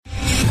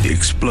The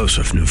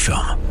explosive new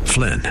film,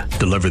 Flynn,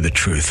 deliver the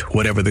truth,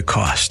 whatever the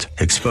cost,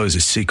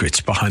 exposes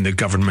secrets behind the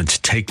government's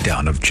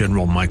takedown of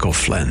General Michael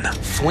Flynn.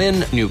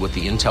 Flynn knew what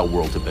the intel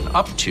world had been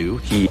up to.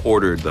 He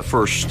ordered the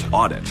first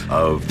audit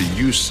of the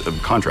use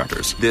of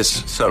contractors.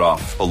 This set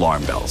off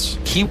alarm bells.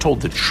 He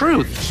told the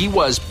truth. He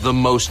was the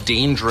most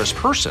dangerous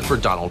person for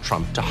Donald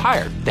Trump to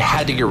hire. They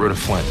had to get rid of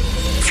Flynn.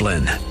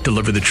 Flynn,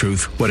 deliver the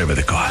truth, whatever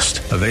the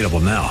cost. Available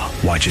now.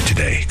 Watch it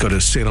today. Go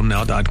to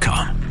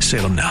salemnow.com.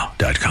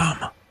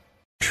 salemnow.com.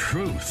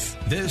 Truth.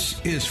 This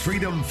is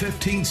Freedom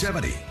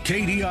 1570,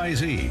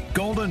 KDIZ,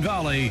 Golden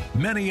Valley,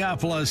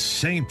 Minneapolis,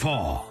 St.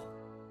 Paul.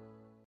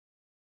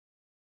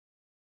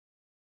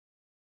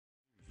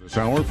 This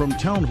hour from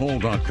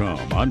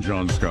townhall.com. I'm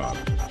John Scott.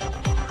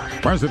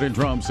 President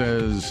Trump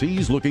says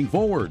he's looking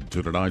forward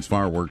to tonight's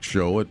fireworks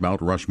show at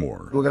Mount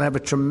Rushmore. We're going to have a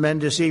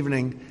tremendous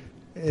evening.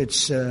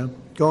 It's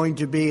going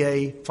to be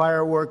a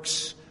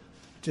fireworks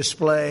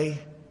display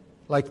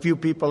like few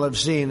people have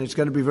seen. It's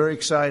going to be very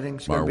exciting.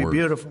 It's going to be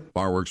beautiful.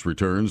 Fireworks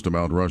returns to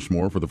Mount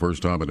Rushmore for the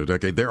first time in a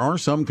decade. There are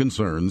some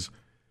concerns.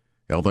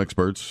 Health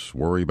experts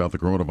worry about the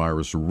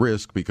coronavirus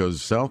risk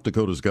because South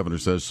Dakota's governor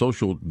says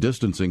social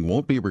distancing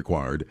won't be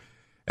required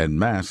and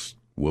masks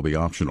will be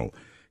optional.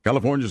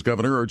 California's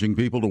governor urging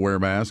people to wear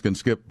masks and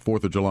skip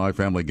 4th of July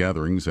family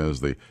gatherings as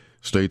the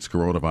state's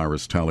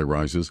coronavirus tally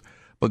rises.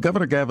 But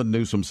Governor Gavin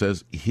Newsom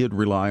says he'd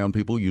rely on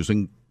people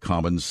using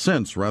common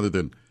sense rather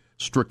than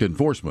strict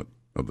enforcement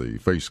of the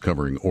face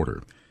covering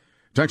order.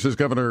 Texas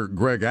Governor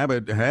Greg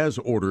Abbott has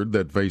ordered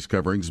that face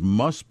coverings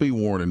must be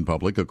worn in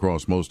public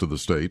across most of the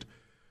state.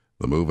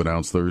 The move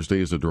announced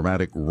Thursday is a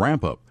dramatic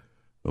ramp-up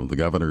of the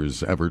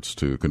governor's efforts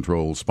to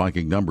control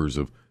spiking numbers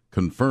of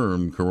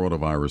confirmed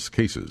coronavirus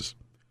cases.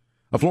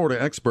 A Florida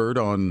expert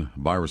on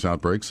virus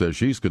outbreaks says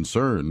she's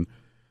concerned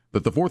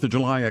that the 4th of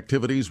July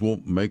activities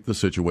will make the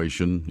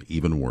situation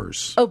even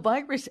worse. A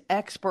virus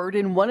expert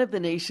in one of the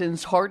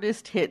nation's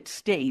hardest-hit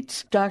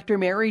states, Dr.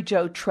 Mary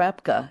Jo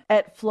Trepka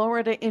at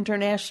Florida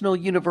International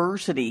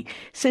University,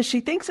 says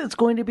she thinks it's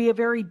going to be a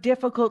very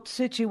difficult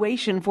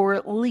situation for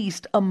at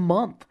least a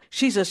month.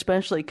 She's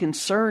especially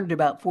concerned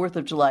about 4th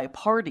of July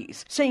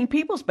parties, saying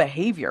people's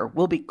behavior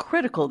will be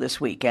critical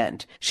this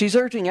weekend. She's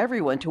urging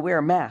everyone to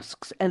wear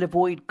masks and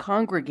avoid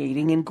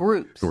congregating in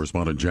groups.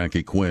 Correspondent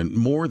Jackie Quinn,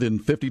 more than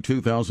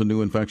 52,000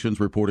 new infections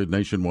reported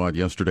nationwide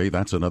yesterday.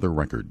 That's another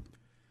record.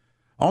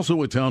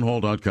 Also at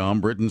townhall.com,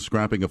 Britain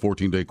scrapping a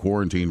 14-day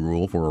quarantine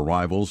rule for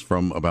arrivals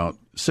from about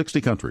 60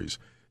 countries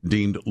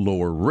deemed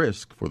lower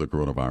risk for the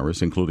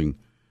coronavirus, including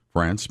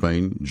France,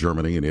 Spain,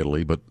 Germany, and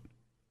Italy, but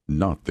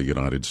not the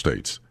United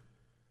States.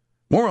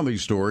 More on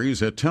these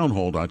stories at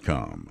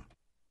townhall.com.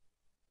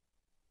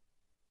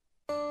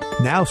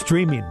 Now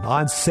streaming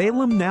on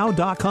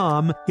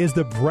salemnow.com is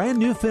the brand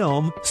new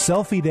film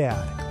Selfie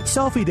Dad.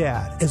 Selfie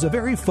Dad is a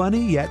very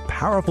funny yet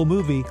powerful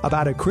movie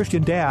about a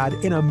Christian dad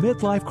in a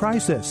midlife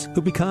crisis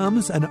who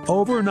becomes an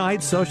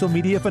overnight social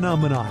media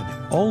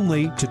phenomenon,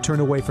 only to turn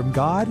away from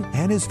God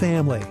and his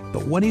family.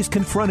 But when he's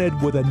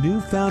confronted with a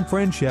newfound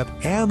friendship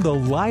and the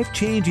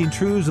life-changing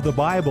truths of the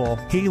Bible,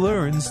 he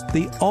learns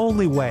the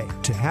only way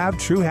to have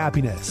true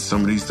happiness.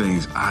 Some of these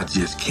things I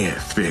just can't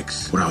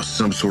fix without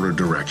some sort of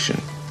direction.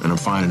 And I'm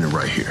finding it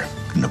right here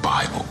in the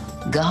Bible.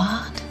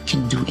 God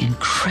can do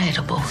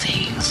incredible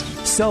things.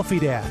 Selfie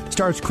Dad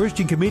stars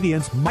Christian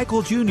comedians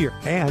Michael Jr.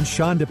 and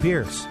Shonda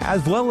Pierce,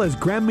 as well as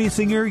Grammy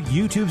singer,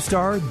 YouTube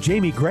star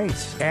Jamie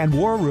Grace, and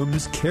War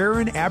Room's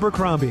Karen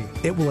Abercrombie.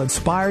 It will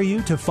inspire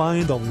you to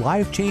find the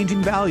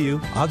life-changing value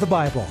of the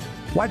Bible.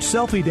 Watch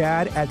Selfie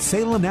Dad at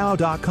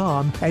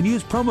salemnow.com and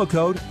use promo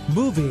code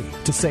MOVIE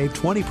to save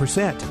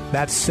 20%.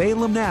 That's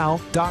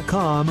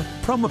salemnow.com,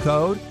 promo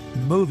code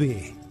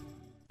MOVIE.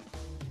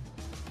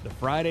 The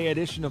Friday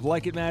edition of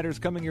Like It Matters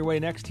coming your way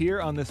next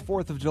here on this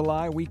 4th of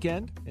July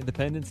weekend.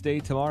 Independence Day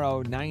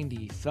tomorrow,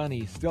 90,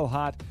 sunny, still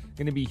hot.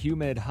 Going to be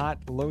humid, hot,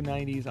 low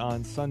 90s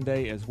on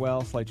Sunday as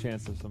well. Slight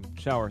chance of some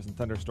showers and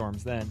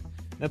thunderstorms then.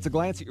 That's a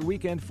glance at your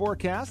weekend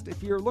forecast.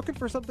 If you're looking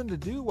for something to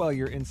do while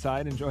you're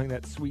inside enjoying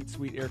that sweet,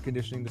 sweet air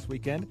conditioning this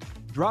weekend,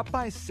 drop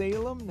by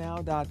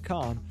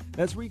salemnow.com.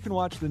 That's where you can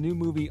watch the new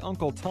movie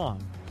Uncle Tom.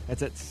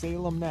 That's at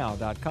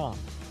salemnow.com.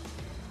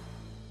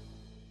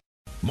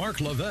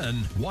 Mark Levin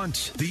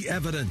wants the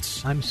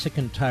evidence. I'm sick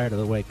and tired of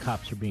the way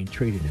cops are being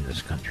treated in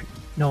this country.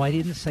 No, I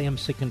didn't say I'm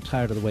sick and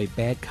tired of the way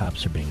bad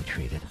cops are being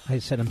treated. I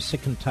said I'm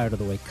sick and tired of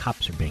the way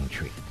cops are being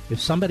treated. If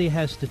somebody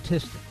has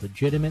statistics,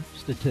 legitimate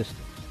statistics,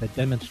 that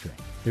demonstrate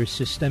there's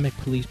systemic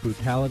police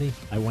brutality,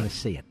 I want to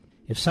see it.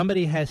 If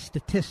somebody has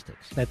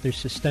statistics that there's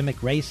systemic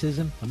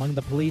racism among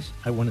the police,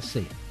 I want to see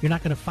it. You're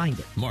not going to find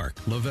it.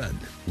 Mark Levin,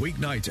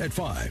 weeknights at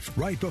 5,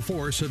 right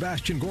before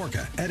Sebastian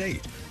Gorka at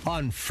 8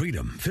 on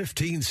Freedom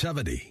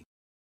 1570.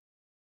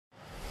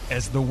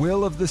 As the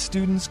will of the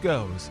students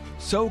goes,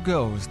 so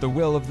goes the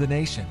will of the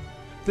nation.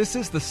 This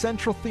is the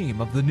central theme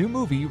of the new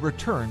movie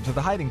Return to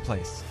the Hiding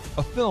Place,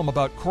 a film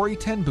about Corrie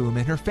ten Boom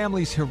and her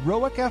family's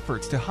heroic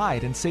efforts to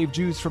hide and save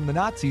Jews from the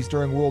Nazis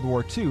during World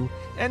War II,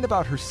 and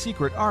about her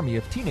secret army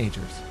of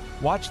teenagers.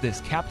 Watch this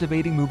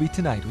captivating movie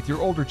tonight with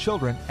your older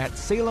children at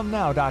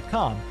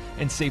salemnow.com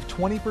and save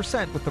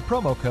 20% with the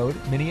promo code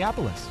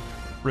Minneapolis.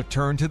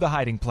 Return to the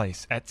hiding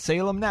place at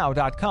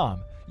salemnow.com.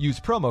 Use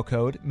promo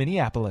code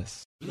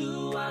Minneapolis.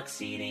 Blue Ox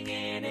Heating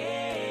and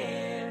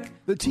Air.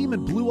 The team at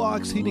Blue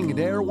Ox Heating and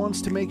Air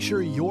wants to make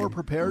sure you're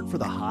prepared for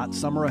the hot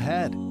summer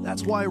ahead.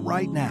 That's why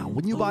right now,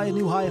 when you buy a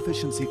new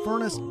high-efficiency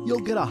furnace,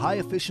 you'll get a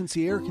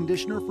high-efficiency air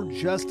conditioner for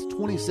just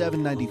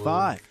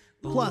 $27.95.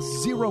 Plus,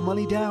 zero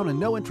money down and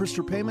no interest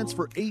or payments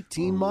for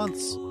 18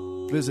 months.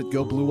 Visit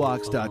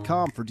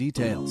GoBlueOx.com for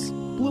details.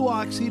 Blue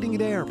Ox Heating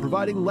and Air,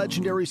 providing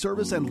legendary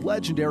service and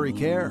legendary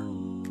care.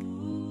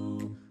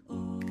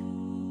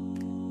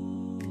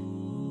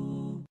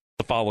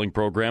 The following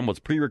program was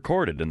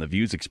pre-recorded, and the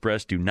views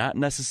expressed do not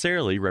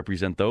necessarily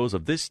represent those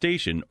of this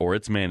station or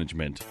its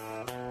management.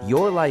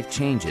 Your life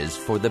changes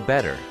for the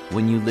better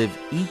when you live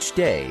each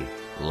day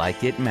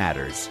like it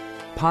matters.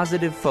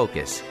 Positive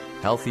focus,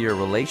 healthier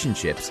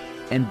relationships,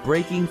 and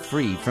breaking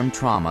free from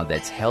trauma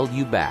that's held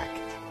you back.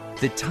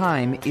 The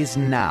time is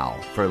now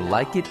for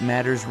Like It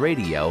Matters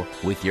Radio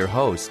with your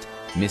host,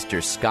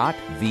 Mr. Scott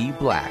V.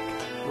 Black.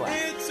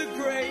 It's a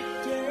great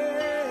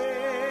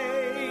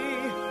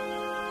day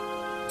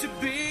to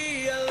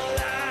be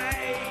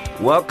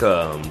alive.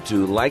 Welcome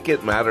to Like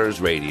It Matters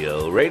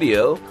Radio.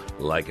 Radio,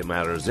 like it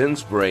matters,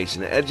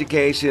 inspiration,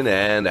 education,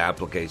 and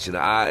application.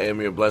 I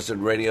am your blessed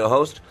radio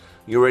host,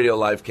 your radio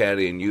life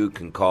caddy, and you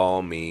can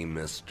call me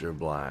Mr.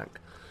 Black.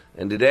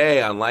 And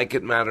today on Like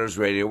It Matters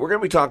Radio, we're going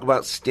to be talking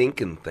about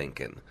stinking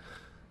thinking.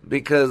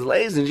 Because,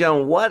 ladies and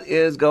gentlemen, what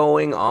is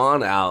going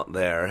on out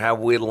there? Have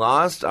we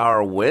lost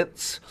our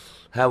wits?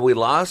 Have we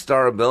lost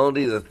our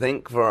ability to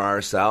think for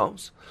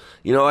ourselves?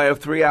 You know, I have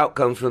 3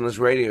 outcomes from this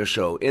radio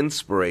show: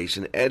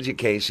 inspiration,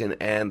 education,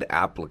 and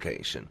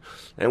application.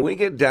 And we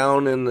get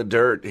down in the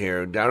dirt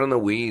here, down in the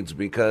weeds,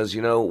 because,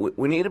 you know,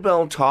 we need to be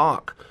able to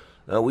talk.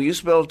 We used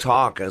to be able to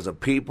talk as a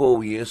people.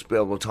 We used to be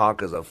able to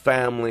talk as a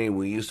family.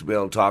 We used to be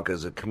able to talk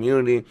as a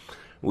community.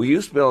 We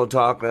used to be able to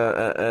talk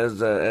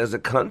as a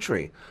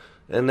country.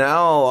 And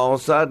now, all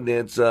of a sudden,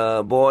 it's,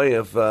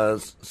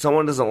 if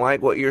someone doesn't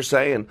like what you're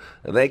saying,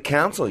 they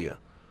cancel you.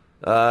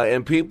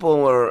 And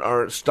people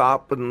are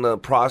stopping the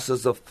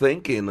process of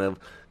thinking, of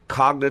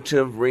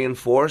cognitive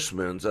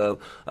reinforcements, of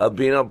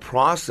being able to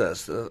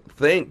process,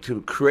 think,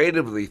 to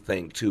creatively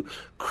think, to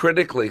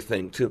critically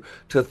think, to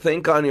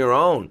think on your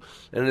own.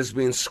 And it's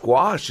being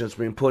squashed, it's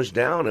being pushed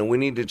down, and we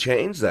need to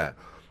change that.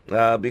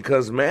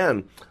 Because,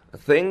 man,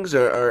 things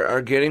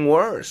are getting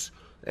worse.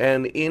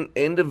 And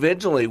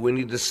individually, we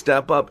need to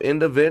step up.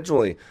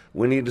 Individually,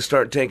 we need to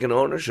start taking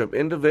ownership.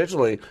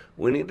 Individually,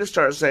 we need to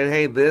start saying,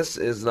 hey, this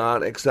is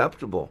not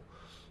acceptable.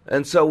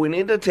 And so we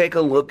need to take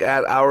a look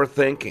at our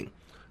thinking.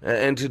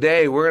 And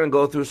today, we're going to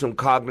go through some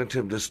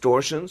cognitive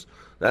distortions.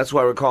 That's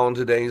why we're calling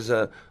today's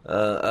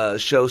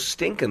show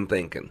Stinkin'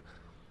 Thinking.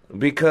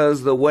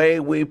 Because the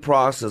way we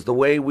process, the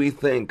way we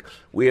think,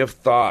 we have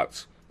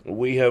thoughts,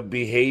 we have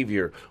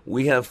behavior,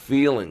 we have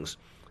feelings.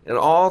 And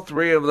all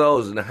 3 of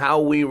those and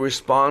how we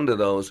respond to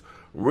those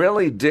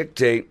really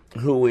dictate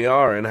who we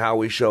are and how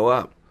we show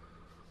up.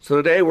 So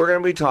today we're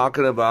going to be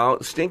talking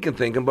about stinking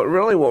thinking, but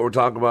really what we're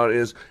talking about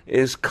is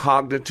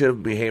cognitive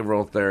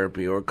behavioral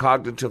therapy or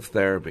cognitive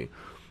therapy.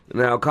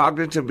 Now,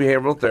 cognitive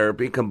behavioral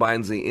therapy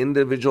combines the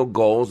individual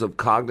goals of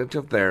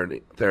cognitive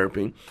therapy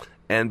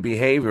and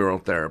behavioral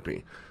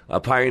therapy.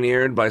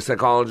 Pioneered by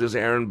psychologists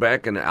Aaron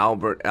Beck and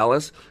Albert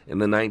Ellis in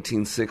the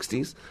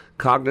 1960s,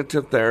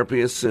 cognitive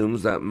therapy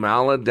assumes that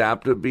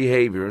maladaptive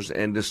behaviors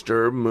and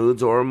disturbed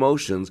moods or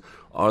emotions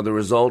are the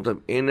result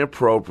of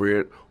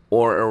inappropriate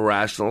or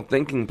irrational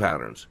thinking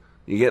patterns.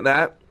 You get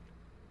that?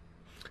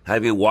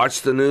 Have you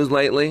watched the news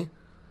lately?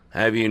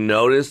 Have you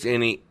noticed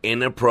any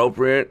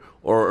inappropriate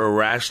or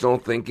irrational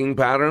thinking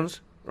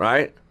patterns?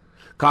 Right?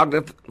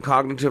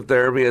 Cognitive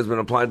therapy has been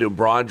applied to a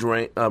broad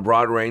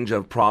range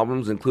of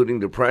problems, including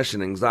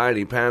depression,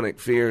 anxiety, panic,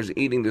 fears,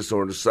 eating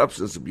disorders,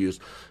 substance abuse,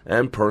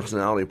 and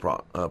personality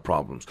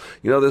problems.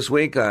 You know, this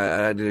week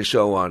I did a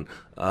show on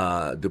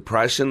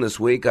depression. This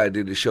week I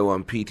did a show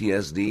on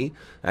PTSD.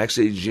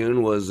 Actually,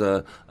 June was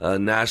a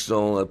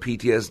National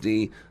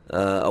PTSD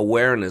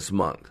Awareness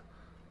Month.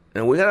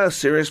 And we got a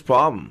serious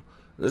problem.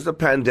 There's a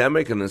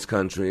pandemic in this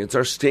country. It's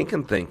our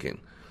stinking thinking.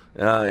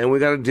 And we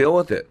got to deal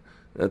with it.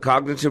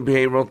 Cognitive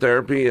behavioral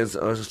therapy is,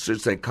 I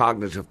should say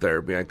cognitive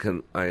therapy.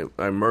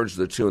 I merged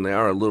the two and they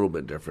are a little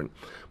bit different.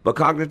 But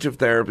cognitive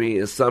therapy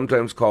is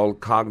sometimes called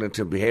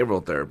cognitive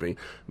behavioral therapy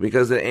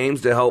because it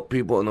aims to help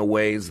people in the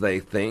ways they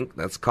think,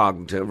 that's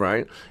cognitive,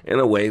 right? In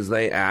the ways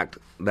they act,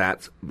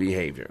 that's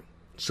behavior.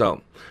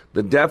 So,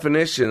 the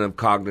definition of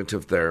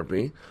cognitive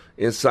therapy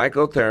is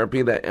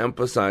psychotherapy that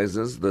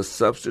emphasizes the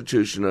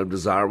substitution of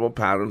desirable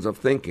patterns of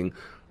thinking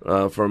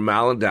for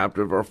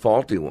maladaptive or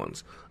faulty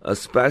ones,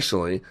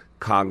 especially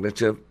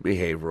cognitive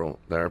behavioral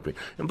therapy.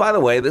 And by the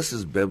way, this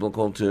is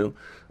biblical too.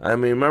 I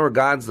mean, remember,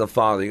 God's the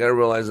Father. You got to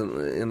realize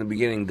in the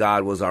beginning,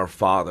 God was our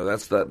Father.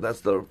 That's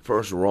the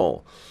first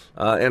role.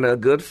 And a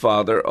good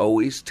father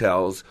always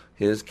tells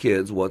his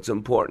kids what's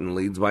important,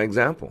 leads by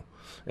example.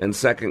 And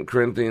 2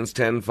 Corinthians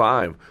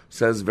 10:5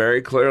 says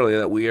very clearly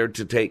that we are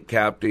to take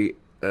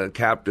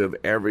captive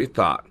every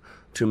thought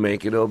to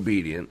make it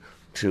obedient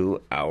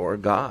to our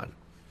God.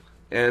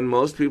 And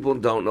most people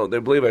don't know what they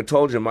believe. I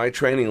told you my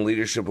training,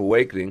 Leadership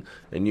Awakening,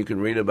 and you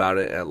can read about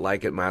it at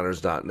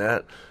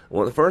likeitmatters.net.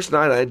 Well, the first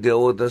night I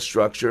deal with the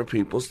structure of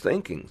people's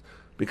thinking,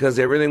 because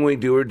everything we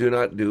do or do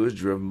not do is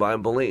driven by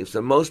beliefs.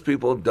 And most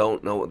people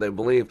don't know what they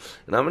believe.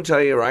 And I'm going to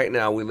tell you right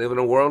now, we live in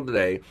a world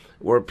today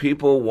where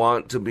people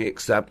want to be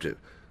accepted.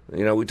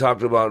 You know, we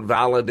talked about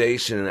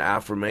validation and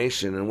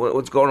affirmation, and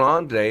what's going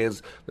on today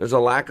is there's a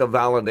lack of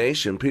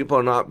validation. People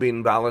are not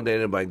being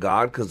validated by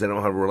God because they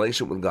don't have a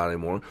relationship with God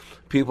anymore.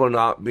 People are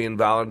not being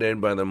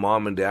validated by their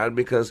mom and dad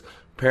because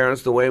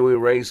parents, the way we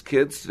raise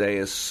kids today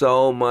is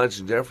so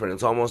much different.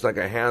 It's almost like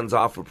a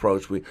hands-off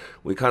approach.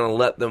 We kind of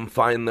let them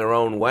find their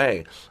own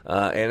way,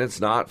 and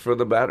it's not for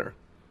the better.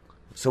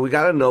 So we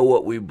got to know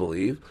what we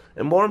believe,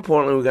 and more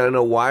importantly, we got to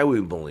know why we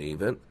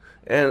believe it.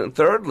 And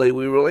thirdly,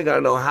 we really got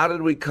to know, how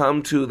did we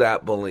come to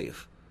that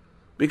belief?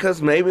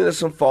 Because maybe there's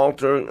some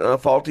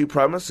faulty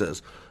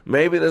premises.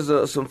 Maybe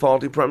there's some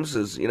faulty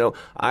premises. You know,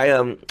 I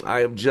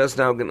am just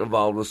now getting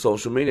involved with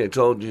social media. I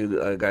told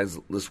you guys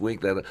this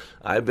week that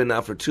I've been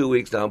now for 2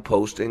 weeks now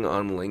posting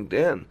on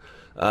LinkedIn.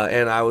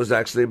 And I was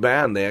actually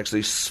banned. They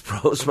actually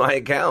froze my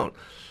account.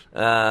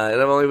 And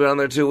I've only been on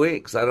there 2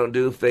 weeks. I don't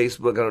do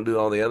Facebook. I don't do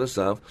all the other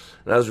stuff.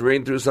 And I was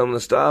reading through some of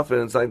the stuff,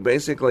 and it's like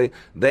basically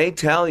they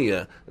tell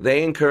you,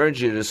 they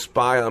encourage you to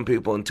spy on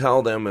people and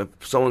tell them if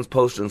someone's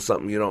posting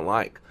something you don't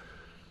like.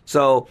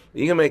 So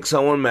you can make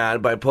someone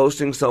mad by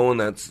posting someone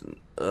that's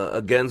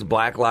against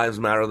Black Lives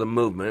Matter, the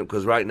movement,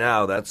 because right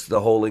now that's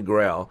the holy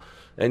grail.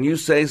 And you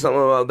say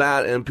something about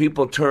that, and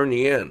people turn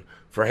you in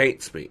for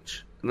hate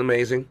speech. Isn't it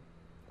amazing?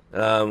 We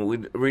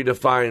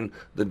redefine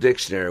the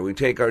dictionary. We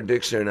take our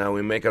dictionary now,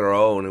 we make it our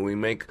own, and we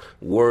make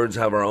words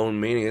have our own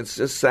meaning. It's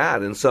just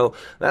sad. And so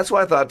that's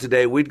why I thought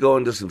today we'd go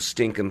into some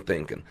stinking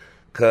thinking,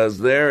 because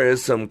there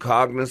is some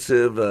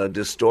cognitive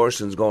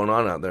distortions going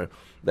on out there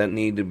that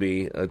need to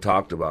be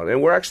talked about.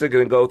 And we're actually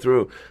going to go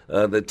through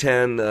the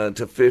 10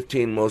 to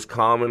 15 most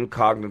common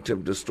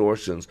cognitive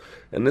distortions.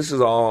 And this is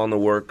all on the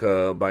work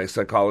by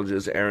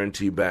psychologist Aaron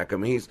T. Beck. I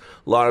mean,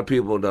 a lot of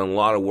people have done a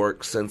lot of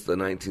work since the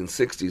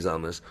 1960s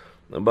on this.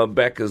 But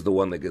Beck is the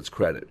one that gets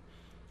credit.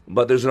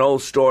 But there's an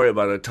old story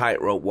about a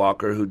tightrope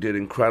walker who did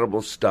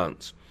incredible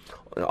stunts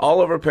all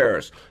over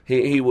Paris.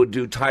 He would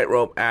do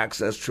tightrope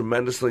acts at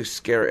tremendously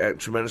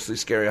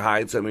scary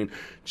heights. I mean,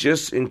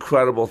 just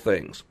incredible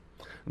things.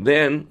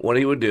 Then what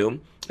he would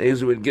do is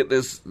he would get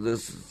this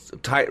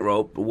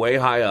tightrope way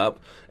high up,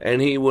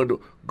 and he would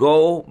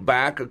go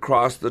back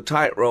across the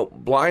tightrope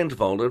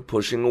blindfolded,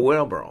 pushing a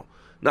wheelbarrow.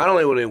 Not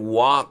only would he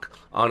walk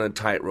on a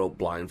tightrope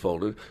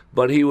blindfolded,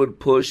 but he would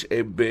push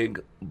a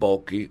big,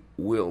 bulky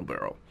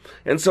wheelbarrow.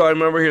 And so I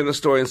remember hearing the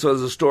story. And so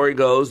as the story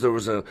goes, there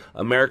was an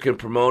American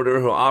promoter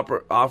who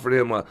offered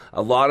him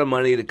a lot of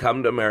money to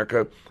come to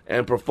America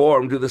and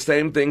perform, do the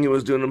same thing he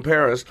was doing in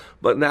Paris,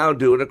 but now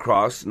do it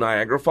across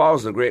Niagara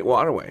Falls, the Great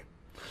Waterway.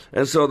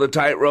 And so the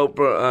tightrope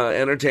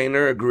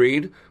entertainer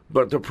agreed,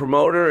 but the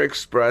promoter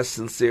expressed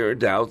sincere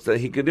doubts that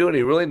he could do it.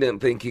 He really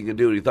didn't think he could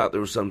do it. He thought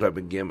there was some type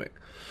of gimmick.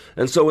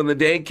 And so when the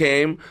day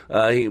came,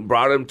 he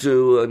brought him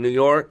to New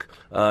York,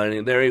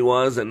 and there he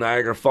was at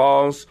Niagara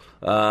Falls,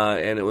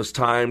 and it was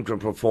time to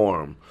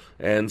perform.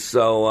 And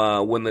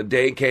so when the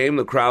day came,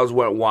 the crowds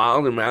went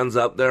wild, and man's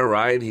up there,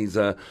 right? He's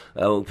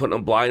putting a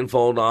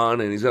blindfold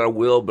on, and he's got a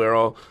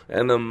wheelbarrow,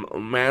 and the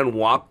man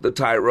walked the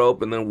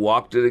tightrope and then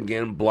walked it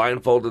again,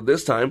 blindfolded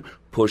this time,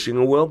 pushing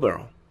a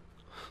wheelbarrow.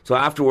 So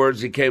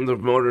afterwards, he came to the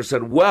promoter and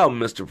said, "Well,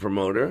 Mr.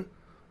 Promoter,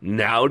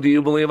 now do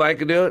you believe I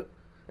could do it?"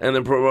 And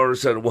the promoter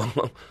said,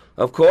 "Well,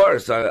 of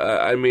course.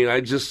 I mean,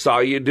 I just saw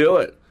you do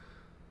it."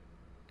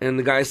 And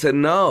the guy said,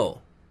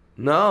 No.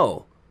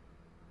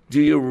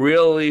 Do you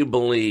really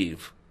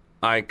believe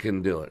I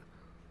can do it?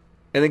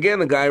 And again,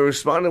 the guy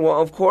responded,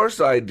 "Well, of course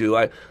I do.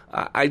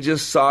 I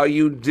just saw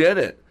you did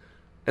it."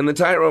 And the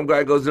tightrope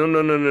guy goes,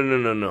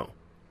 No.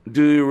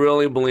 Do you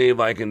really believe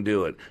I can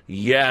do it?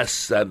 "Yes,"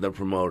 said the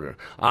promoter.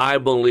 "I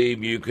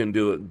believe you can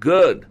do it."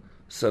 "Good,"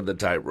 said the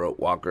tightrope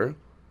walker.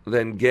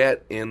 "Then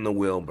get in the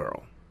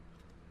wheelbarrow."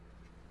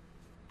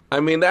 I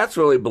mean, that's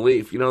really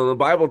belief. You know, the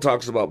Bible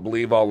talks about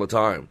believe all the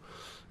time.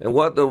 And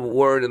what the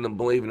word and the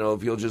believe, you know,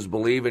 if you'll just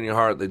believe in your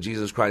heart that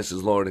Jesus Christ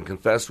is Lord and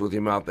confess with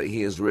your mouth that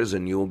he is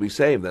risen, you will be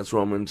saved. That's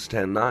Romans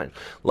 10:9.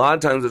 A lot of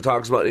times it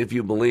talks about if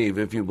you believe.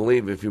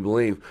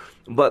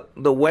 But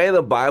the way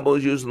the Bible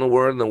is using the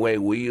word and the way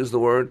we use the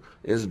word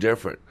is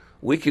different.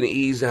 We can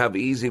have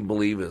easy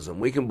believism.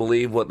 We can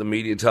believe what the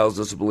media tells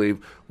us to believe.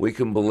 We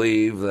can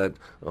believe that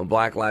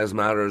Black Lives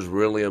Matter is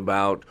really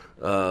about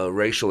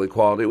racial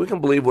equality. We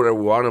can believe whatever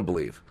we want to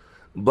believe.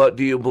 But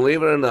do you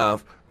believe it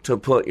enough to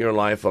put your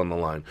life on the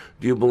line?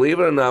 Do you believe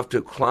it enough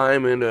to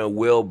climb into a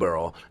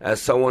wheelbarrow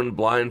as someone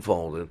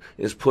blindfolded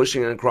is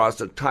pushing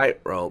across a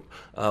tightrope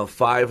of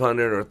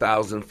 500 or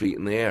 1,000 feet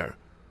in the air?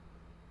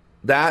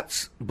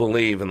 That's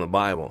believe in the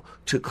Bible.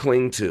 To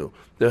cling to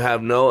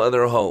have no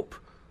other hope.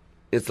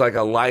 It's like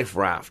a life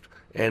raft.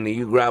 and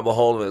you grab a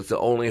hold of it. It's the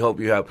only hope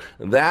you have.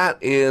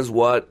 That is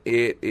what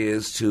it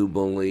is to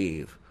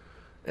believe.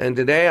 And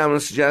today I'm going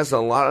to suggest a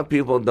lot of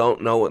people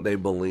don't know what they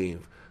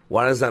believe.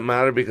 Why does that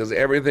matter? Because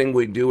everything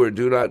we do or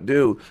do not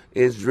do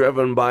is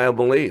driven by a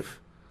belief.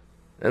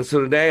 And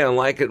so today on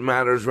Like It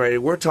Matters Radio,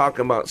 we're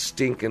talking about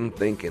stinking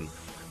thinking.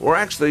 We're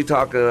actually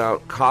talking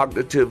about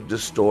cognitive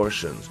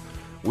distortions.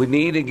 We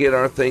need to get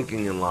our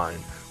thinking in line.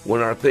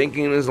 When our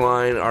thinking is in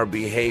line, our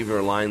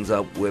behavior lines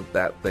up with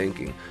that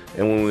thinking.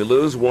 And when we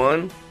lose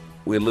one,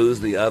 we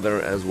lose the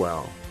other as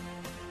well.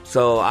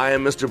 So I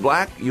am Mr.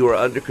 Black. You are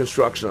under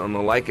construction on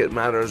the Like It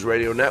Matters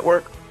Radio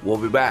Network. We'll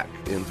be back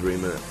in 3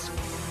 minutes.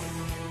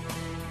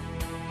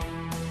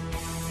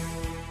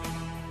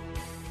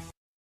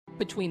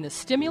 Between the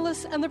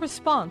stimulus and the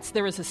response,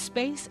 there is a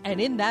space, and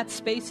in that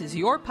space is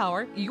your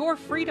power, your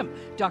freedom.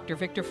 Dr.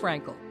 Viktor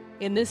Frankl.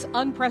 In this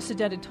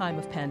unprecedented time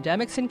of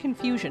pandemics and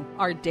confusion,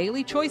 our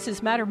daily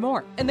choices matter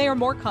more, and they are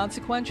more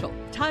consequential.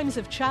 Times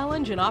of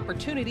challenge and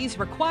opportunities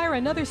require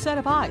another set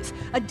of eyes,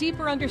 a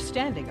deeper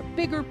understanding, a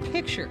bigger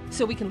picture,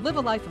 so we can live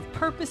a life of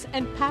purpose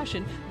and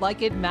passion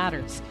like it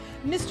matters.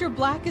 Mr.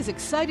 Black is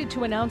excited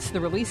to announce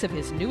the release of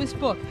his newest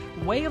book,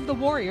 Way of the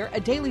Warrior, a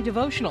daily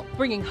devotional,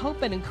 bringing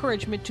hope and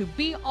encouragement to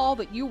be all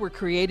that you were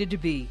created to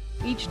be.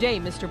 Each day,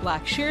 Mr.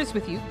 Black shares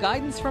with you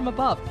guidance from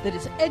above that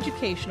is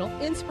educational,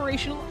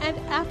 inspirational, and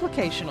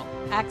applicational.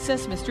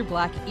 Access Mr.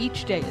 Black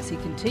each day as he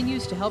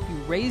continues to help you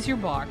raise your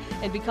bar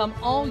and become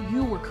all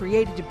you were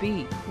created to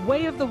be.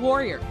 Way of the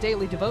Warrior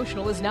Daily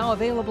Devotional is now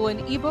available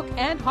in ebook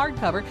and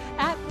hardcover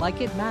at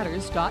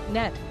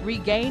likeitmatters.net.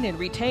 Regain and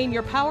retain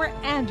your power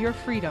and your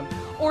freedom.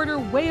 Order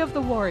Way of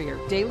the Warrior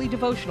Daily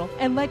Devotional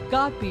and let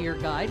God be your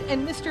guide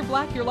and Mr.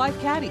 Black your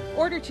life caddy.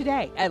 Order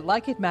today at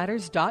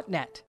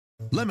likeitmatters.net.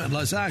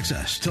 Limitless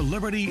access to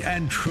liberty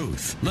and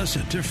truth.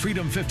 Listen to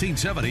Freedom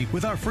 1570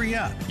 with our free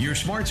app, your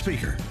smart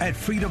speaker at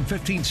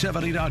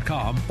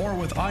freedom1570.com or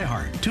with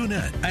iHeart,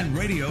 TuneIn, and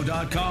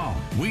radio.com.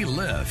 We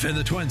live in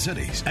the Twin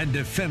Cities and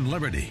defend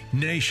liberty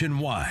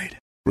nationwide.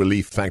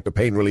 Relief Factor,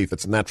 pain relief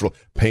that's natural,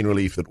 pain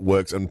relief that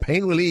works, and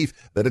pain relief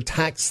that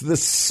attacks the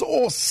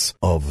source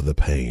of the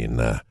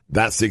pain.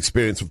 That's the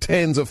experience of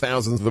tens of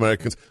thousands of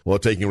Americans who are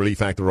taking Relief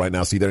Factor right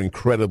now. See their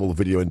incredible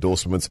video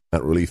endorsements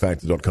at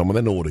relieffactor.com and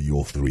then order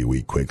your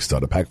 3-week quick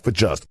starter pack for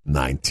just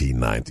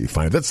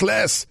 $19.95. That's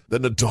less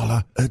than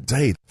 $1 a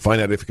day. Find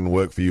out if it can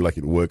work for you like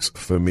it works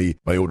for me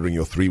by ordering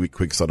your 3-week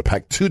quick starter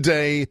pack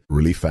today.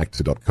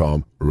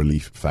 Relieffactor.com,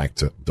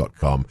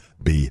 relieffactor.com.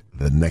 Be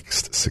the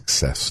next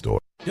success story.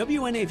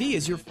 WNAV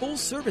is your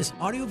full-service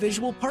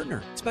audiovisual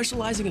partner,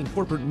 specializing in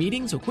corporate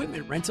meetings,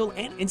 equipment rental,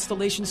 and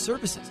installation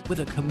services with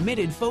a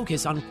committed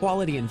focus on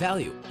quality and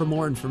value. For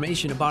more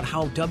information about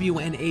how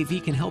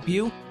WNAV can help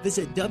you,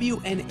 visit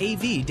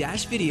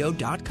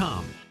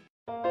WNAV-video.com.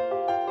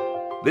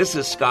 This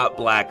is Scott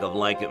Black of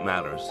Like It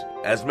Matters.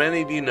 As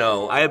many of you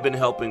know, I have been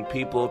helping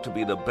people to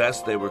be the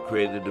best they were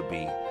created to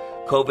be.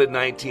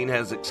 COVID-19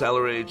 has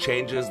accelerated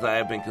changes that I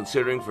have been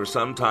considering for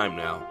some time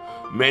now.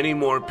 Many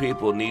more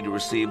people need to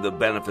receive the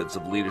benefits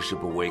of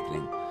Leadership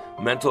Awakening.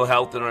 Mental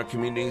health in our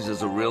communities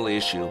is a real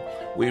issue.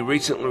 We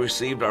recently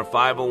received our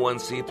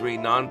 501c3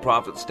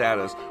 nonprofit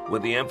status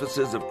with the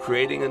emphasis of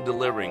creating and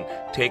delivering,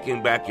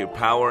 taking back your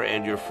power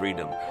and your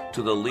freedom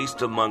to the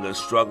least among us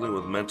struggling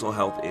with mental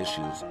health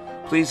issues.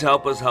 Please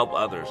help us help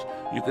others.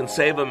 You can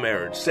save a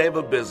marriage, save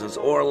a business,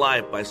 or a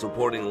life by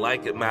supporting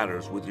Like It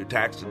Matters with your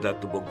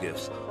tax-deductible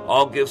gifts.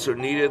 All gifts are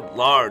needed,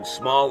 large,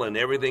 small, and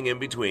everything in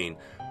between.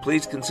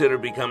 Please consider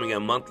becoming a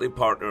monthly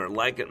partner at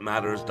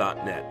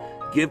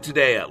likeitmatters.net. Give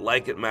today at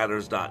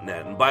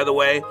likeitmatters.net. And by the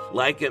way,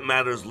 Like It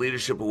Matters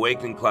Leadership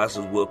Awakening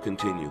classes will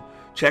continue.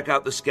 Check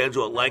out the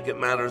schedule at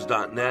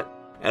likeitmatters.net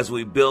as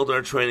we build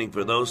our training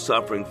for those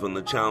suffering from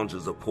the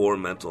challenges of poor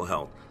mental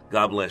health.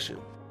 God bless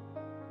you.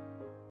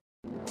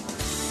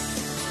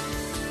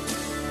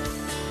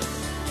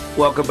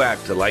 Welcome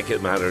back to Like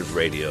It Matters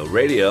Radio.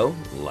 Radio,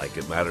 like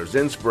it matters,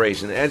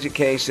 inspiration,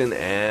 education,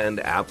 and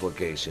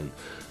application.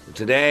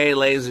 Today,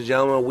 ladies and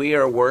gentlemen, we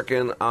are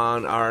working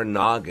on our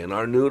noggin,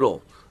 our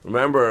noodle.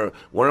 Remember,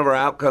 one of our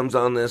outcomes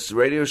on this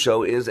radio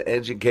show is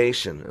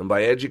education. And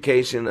by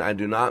education, I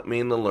do not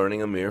mean the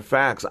learning of mere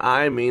facts.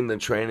 I mean the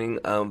training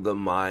of the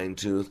mind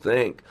to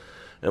think.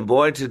 And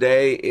boy,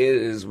 today it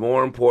is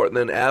more important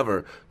than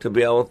ever to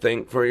be able to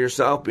think for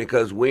yourself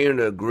because we're in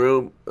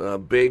a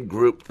big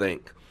group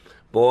think.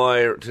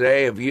 Boy,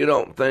 today, if you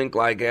don't think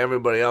like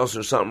everybody else,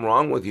 there's something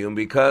wrong with you. And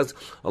because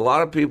a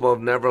lot of people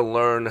have never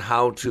learned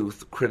how to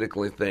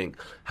critically think,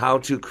 how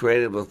to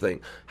creatively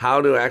think,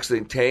 how to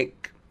actually take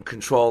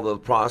control of the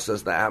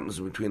process that happens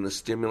between the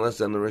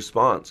stimulus and the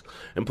response.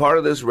 And part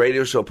of this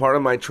radio show, part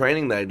of my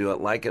training that I do at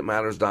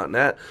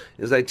likeitmatters.net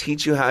is I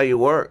teach you how you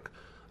work.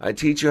 I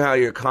teach you how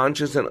your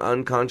conscious and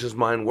unconscious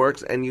mind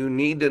works, and you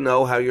need to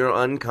know how your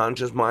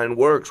unconscious mind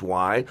works.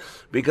 Why?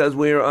 Because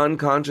we are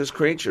unconscious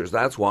creatures.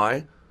 That's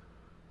why.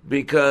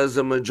 because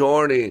the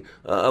majority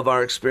of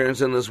our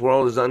experience in this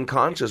world is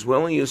unconscious. We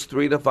only use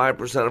 3 to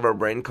 5% of our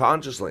brain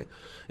consciously.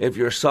 If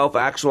you're a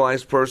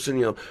self-actualized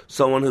person,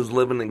 someone who's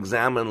living an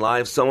examined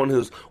life, someone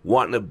who's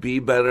wanting to be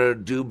better,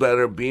 do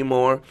better, be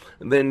more,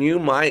 then you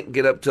might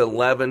get up to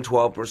 11,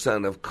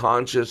 12% of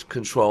conscious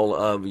control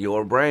of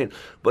your brain.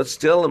 But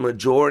still, the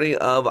majority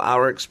of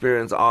our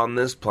experience on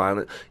this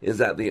planet is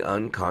at the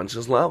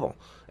unconscious level.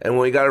 And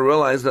we got to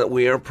realize that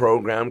we are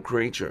programmed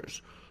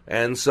creatures.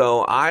 And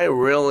so I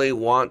really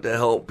want to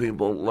help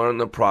people learn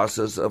the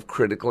process of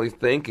critically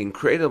thinking,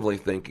 creatively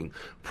thinking,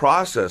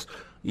 process.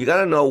 You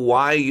got to know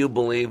why you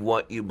believe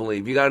what you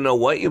believe. You got to know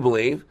what you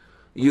believe.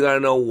 You got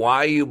to know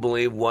why you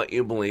believe what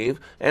you believe.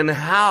 And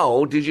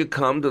how did you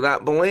come to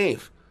that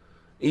belief?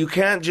 You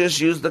can't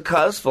just use the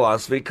cuz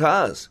philosophy,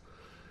 because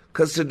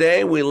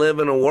today we live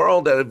in a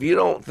world that if you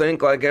don't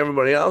think like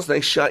everybody else,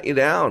 they shut you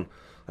down.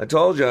 I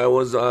told you I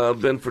was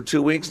been for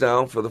 2 weeks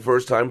now for the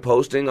first time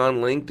posting on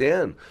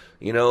LinkedIn,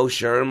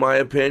 sharing my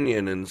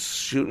opinion and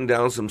shooting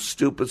down some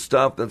stupid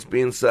stuff that's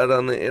being said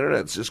on the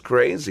internet. It's just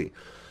crazy.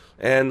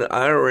 And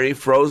I already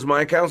froze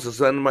my account, so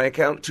sending my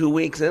account 2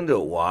 weeks into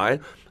it. Why?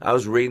 I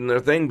was reading their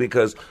thing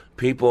because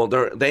people,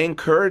 they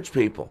encourage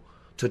people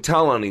to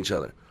tell on each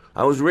other.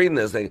 I was reading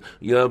this thing.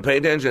 Pay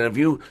attention. If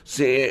you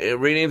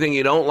read anything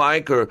you don't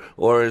like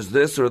or is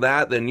this or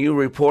that, then you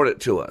report it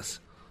to us.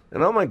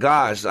 And oh my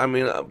gosh, I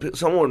mean,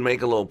 someone would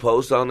make a little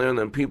post on there, and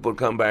then people would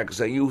come back and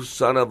say, you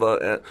son of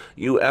a,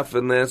 you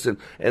effing this,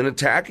 and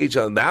attack each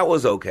other. That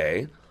was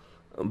okay.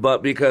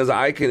 But because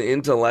I can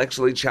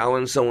intellectually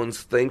challenge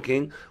someone's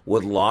thinking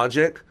with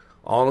logic,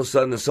 all of a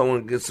sudden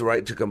someone gets the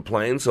right to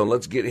complain, so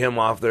let's get him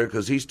off there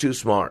because he's too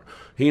smart.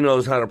 He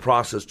knows how to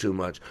process too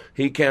much.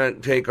 He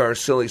can't take our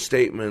silly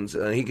statements.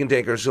 He can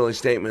take our silly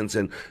statements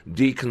and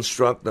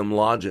deconstruct them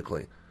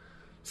logically.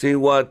 See,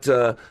 what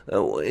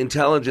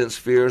intelligence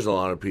fears a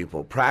lot of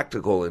people,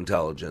 practical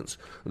intelligence,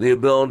 the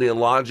ability to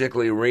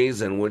logically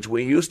reason, which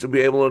we used to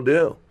be able to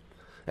do.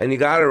 And you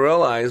got to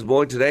realize,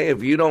 boy, today,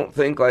 if you don't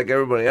think like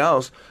everybody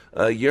else,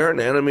 you're an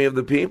enemy of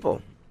the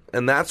people.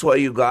 And that's why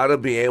you got to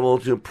be able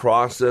to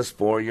process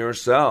for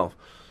yourself.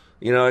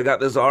 I got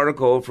this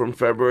article from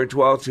February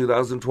 12,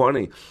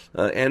 2020,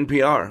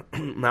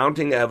 NPR.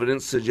 Mounting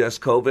evidence suggests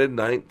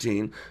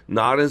COVID-19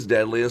 not as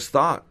deadly as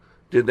thought.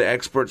 Did the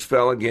experts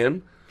fail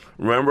again?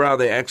 Remember how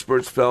the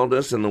experts failed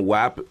us in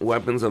the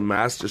weapons of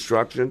mass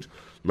destruction?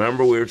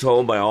 Remember, we were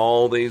told by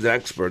all these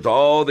experts, that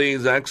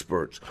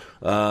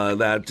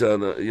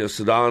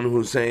Saddam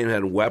Hussein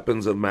had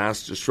weapons of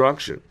mass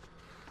destruction.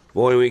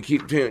 Boy, we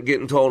keep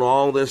getting told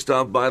all this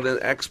stuff by the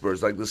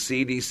experts, like the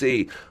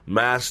CDC.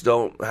 Masks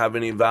don't have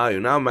any value.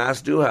 Now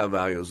masks do have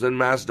values. Then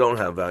masks don't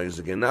have values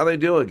again. Now they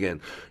do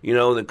again. The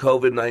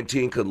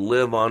COVID-19 could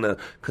live on a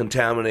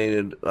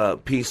contaminated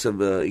piece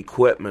of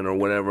equipment or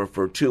whatever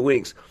for 2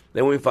 weeks.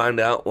 Then we find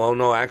out, well,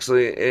 no,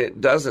 actually, it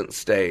doesn't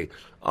stay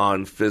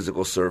on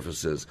physical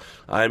surfaces.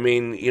 I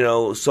mean,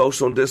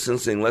 social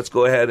distancing. Let's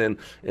go ahead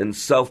and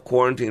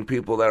self-quarantine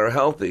people that are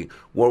healthy.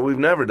 Well, we've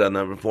never done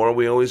that before.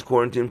 We always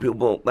quarantine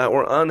people that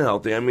were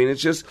unhealthy. I mean,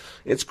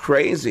 it's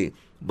crazy.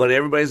 But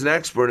everybody's an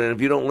expert, and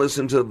if you don't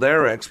listen to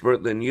their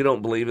expert, then you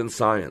don't believe in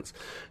science.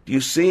 Do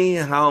you see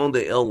how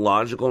the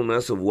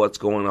illogicalness of what's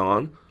going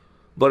on?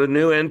 But a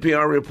new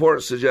NPR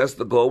report suggests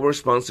the global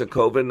response to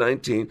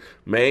COVID-19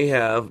 may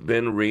have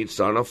been reached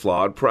on a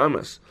flawed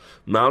premise.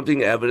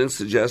 Mounting evidence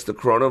suggests the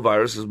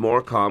coronavirus is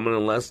more common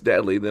and less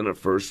deadly than it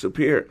first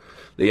appeared.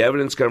 The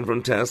evidence comes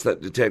from tests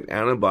that detect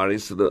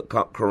antibodies to the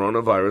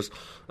coronavirus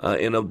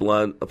in a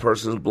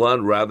person's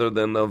blood rather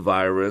than the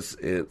virus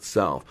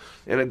itself.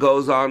 And it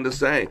goes on to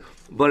say,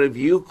 but if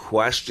you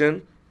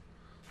question,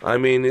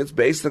 it's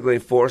basically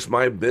forced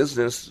my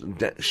business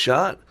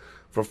shut.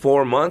 For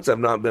 4 months, I've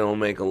not been able to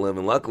make a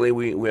living. Luckily,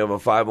 we have a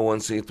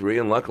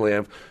 501c3, and luckily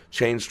I've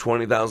changed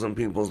 20,000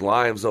 people's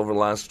lives over the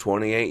last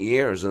 28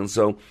 years. And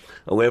so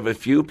we have a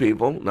few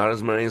people, not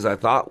as many as I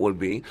thought would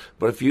be,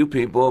 but a few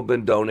people have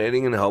been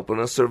donating and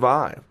helping us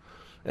survive.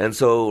 And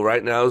so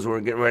right now, as we're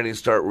getting ready to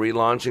start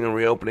relaunching and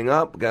reopening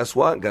up, guess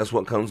what? Guess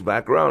what comes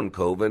back around?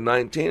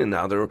 COVID-19, and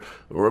now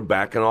we're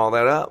backing all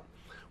that up.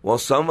 Well,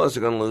 some of us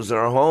are going to lose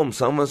our home.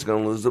 Some of us are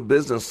going to lose the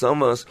business.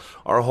 Some of us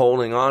are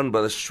holding on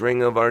by the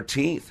string of our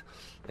teeth.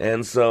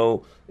 And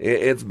so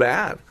it's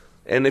bad.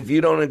 And if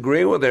you don't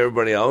agree with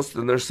everybody else,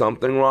 then there's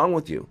something wrong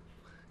with you.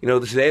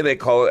 Today they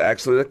call it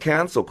actually the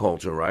cancel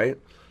culture, right?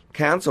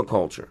 Cancel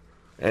culture.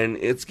 And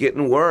it's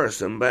getting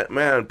worse. And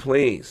man,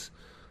 please,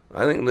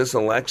 I think this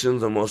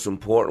election's the most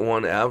important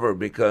one ever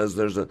because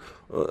there's a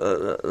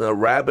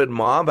rabid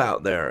mob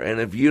out there. And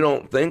if you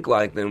don't think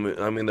like them,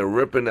 they're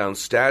ripping down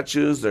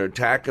statues. They're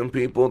attacking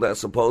people that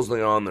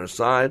supposedly are on their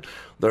side.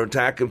 They're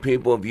attacking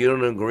people if you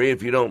don't agree,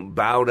 if you don't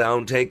bow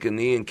down, take a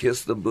knee, and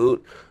kiss the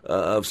boot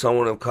of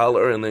someone of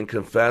color and then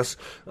confess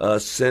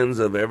sins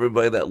of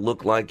everybody that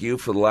looked like you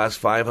for the last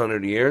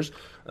 500 years,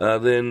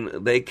 then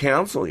they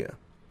cancel you.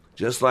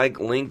 Just like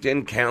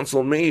LinkedIn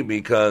canceled me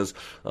because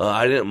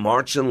I didn't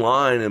march in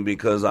line and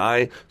because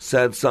I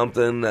said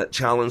something that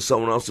challenged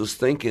someone else's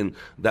thinking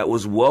that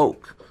was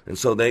woke. And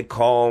so they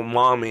call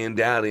mommy and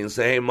daddy and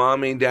say, hey,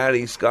 mommy and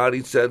daddy,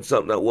 Scotty said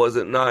something that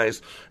wasn't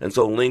nice. And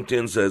so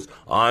LinkedIn says,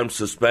 I'm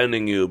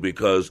suspending you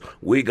because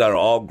we got to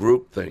all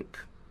groupthink.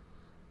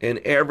 In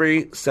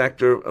every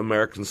sector of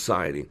American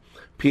society,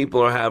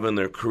 people are having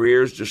their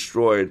careers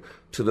destroyed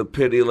to the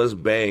pitiless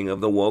baying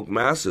of the woke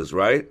masses,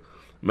 right?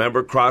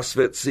 Remember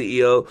CrossFit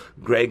CEO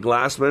Greg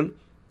Glassman?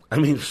 I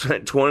mean,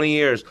 spent 20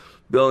 years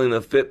building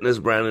a fitness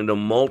brand into a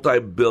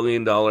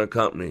multi-billion-dollar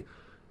company.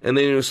 And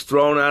then he was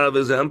thrown out of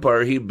his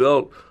empire he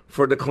built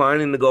for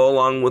declining to go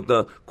along with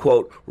the,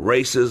 quote,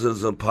 racism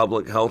as a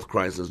public health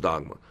crisis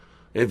dogma.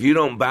 If you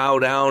don't bow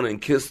down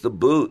and kiss the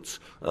boots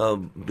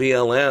of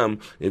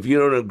BLM, if you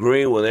don't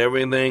agree with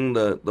everything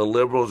the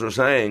liberals are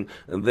saying,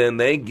 then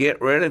they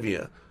get rid of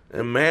you.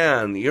 And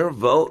man, your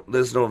vote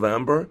this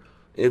November,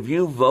 if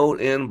you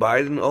vote in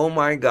Biden, oh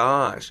my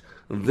gosh,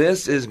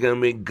 this is going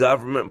to be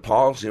government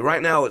policy.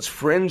 Right now it's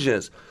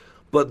fringes,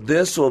 but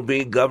this will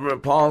be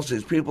government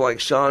policies. People like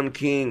Sean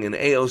King and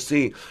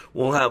AOC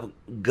will have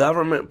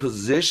government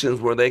positions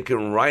where they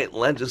can write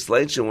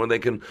legislation, where they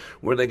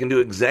can do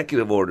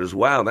executive orders.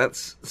 Wow,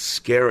 that's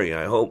scary.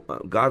 I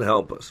hope God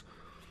help us.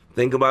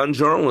 Think about in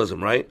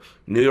journalism, right?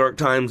 New York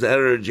Times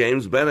editor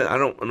James Bennett.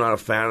 I'm not a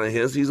fan of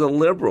his. He's a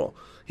liberal.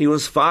 He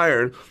was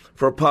fired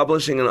for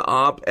publishing an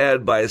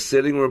op-ed by a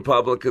sitting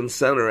Republican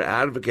senator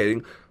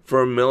advocating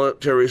for a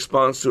military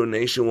response to a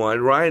nationwide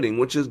rioting,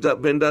 which has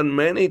been done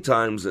many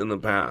times in the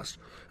past.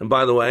 And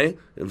by the way,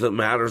 if it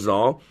matters at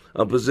all,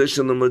 a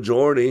position the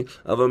majority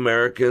of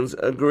Americans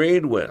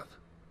agreed with.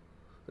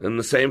 And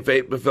the same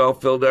fate befell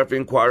Philadelphia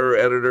Inquirer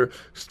editor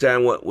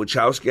Stan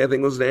Wachowski, I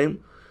think was his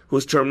name, who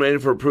was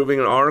terminated for approving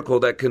an article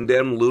that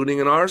condemned looting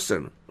and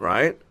arson,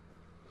 right?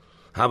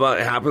 How about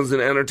it happens in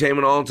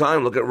entertainment all the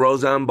time? Look at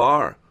Roseanne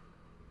Barr.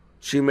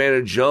 She made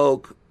a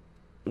joke,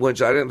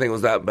 which I didn't think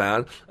was that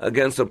bad,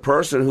 against a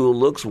person who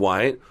looks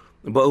white,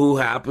 but who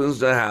happens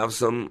to have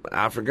some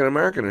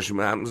African-American, or she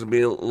happens to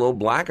be a little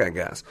black, I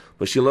guess.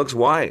 But she looks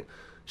white.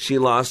 She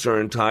lost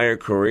her entire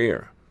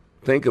career.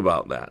 Think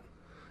about that.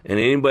 And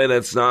anybody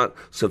that's not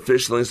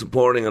sufficiently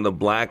supporting of the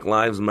Black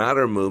Lives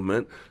Matter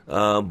movement,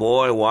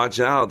 boy, watch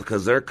out,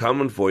 because they're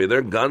coming for you.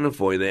 They're gunning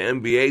for you. The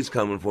NBA's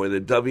coming for you.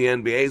 The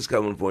WNBA's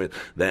coming for you.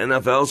 The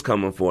NFL's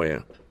coming for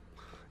you.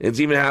 It's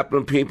even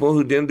happened to people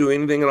who didn't do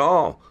anything at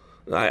all.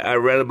 I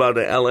read about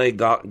an LA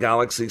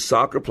Galaxy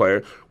soccer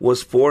player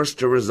was forced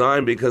to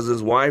resign because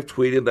his wife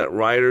tweeted that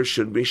rioters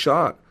should be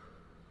shot.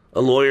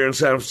 A lawyer in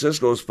San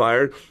Francisco was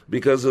fired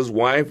because his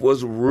wife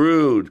was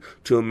rude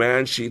to a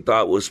man she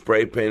thought was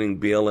spray painting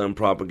BLM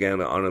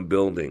propaganda on a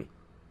building.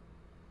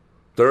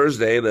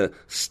 Thursday, the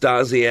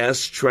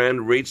Stasi-esque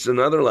trend reached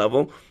another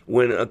level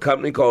when a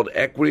company called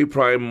Equity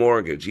Prime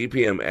Mortgage,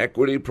 EPM,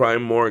 Equity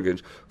Prime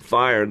Mortgage,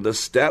 fired the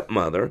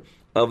stepmother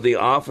of the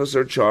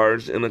officer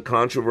charged in a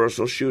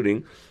controversial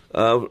shooting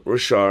of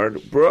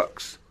Rayshard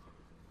Brooks.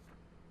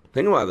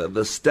 Think about that.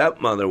 The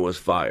stepmother was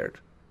fired.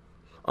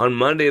 On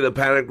Monday, the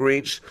panic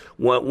reached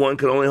what one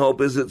can only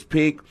hope is its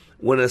peak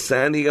when a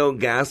San Diego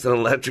Gas and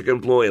Electric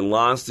employee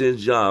lost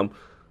his job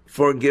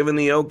for giving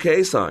the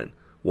OK sign.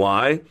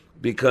 Why?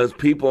 Because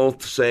people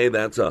say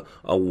that's a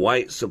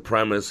white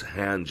supremacist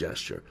hand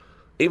gesture.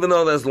 Even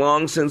though that's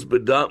long since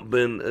been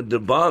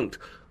debunked,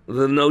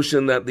 the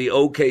notion that the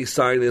OK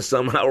sign is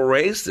somehow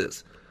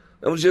racist.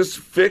 It was just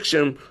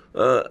fiction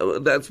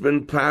that's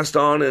been passed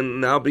on and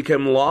now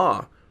become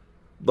law.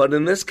 But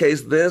in this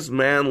case, this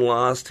man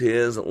lost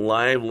his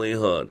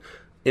livelihood.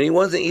 And he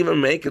wasn't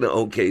even making an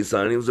OK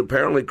sign. He was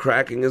apparently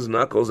cracking his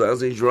knuckles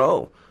as he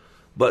drove.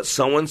 But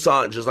someone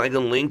saw it, just like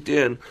in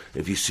LinkedIn.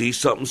 If you see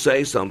something,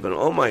 say something.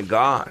 Oh, my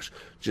gosh.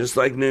 Just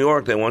like New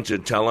York, they want you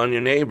to tell on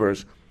your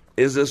neighbors.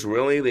 Is this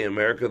really the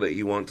America that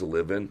you want to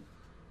live in?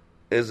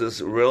 Is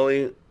this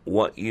really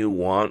what you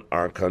want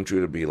our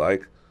country to be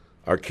like,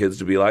 our kids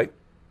to be like?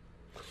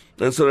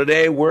 And so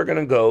today we're going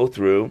to go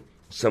through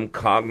some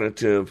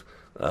cognitive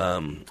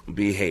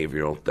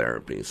behavioral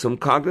therapy, some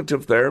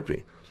cognitive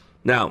therapy.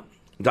 Now,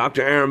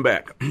 Dr. Aaron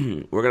Beck,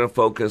 we're going to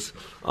focus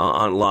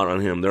a lot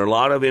on him. There are a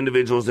lot of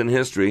individuals in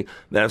history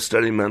that have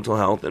studied mental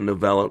health and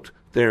developed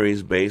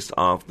theories based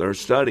off their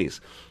studies.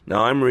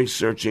 Now, I'm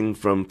researching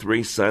from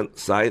 3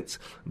 sites,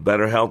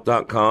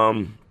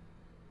 BetterHealth.com.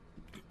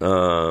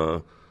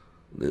 The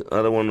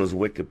other one was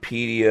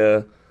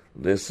Wikipedia.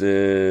 This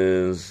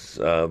is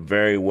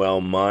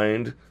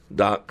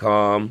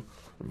verywellmind.com.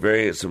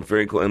 Some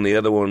very cool. And the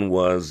other one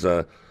was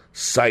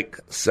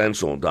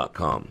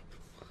PsychCentral.com.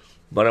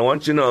 But I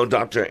want you to know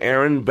Dr.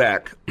 Aaron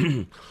Beck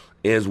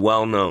is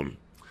well known.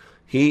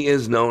 He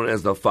is known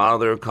as the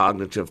father of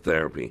cognitive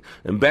therapy.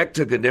 And Beck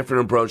took a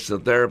different approach to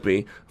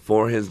therapy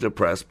for his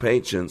depressed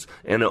patients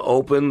and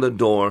opened the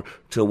door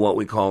to what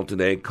we call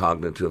today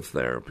cognitive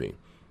therapy.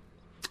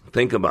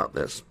 Think about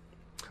this.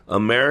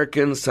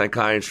 American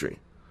psychiatry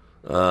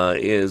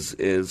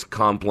is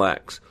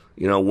complex.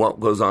 You know, what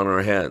goes on in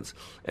our heads.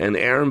 And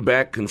Aaron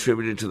Beck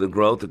contributed to the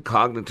growth of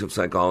cognitive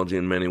psychology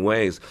in many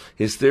ways.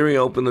 His theory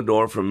opened the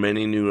door for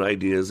many new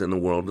ideas in the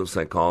world of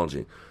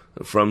psychology.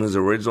 From his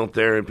original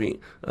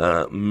therapy,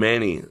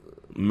 many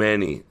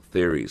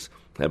theories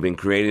have been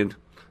created.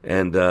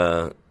 And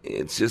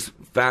it's just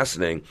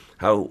fascinating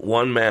how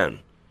one man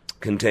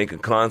can take a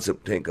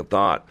concept, take a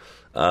thought,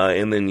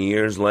 and then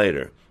years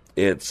later,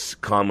 it's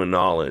common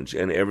knowledge,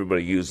 and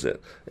everybody uses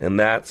it. And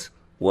that's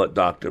what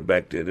Dr.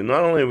 Beck did. And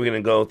not only are we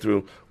going to go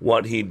through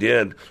what he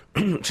did,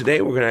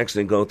 today we're going to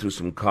actually go through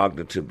some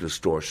cognitive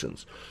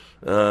distortions.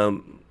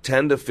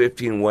 10 to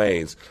 15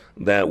 ways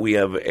that we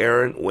have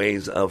errant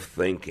ways of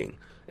thinking.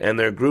 And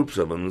there are groups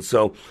of them. And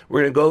so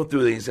we're going to go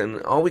through these,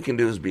 and all we can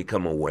do is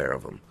become aware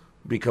of them.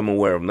 Become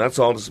aware of them. That's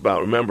all it's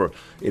about. Remember,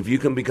 if you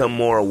can become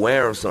more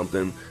aware of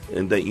something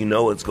and that you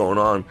know what's going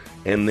on,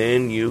 and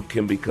then you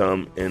can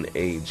become an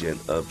agent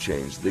of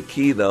change. The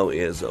key, though,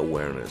 is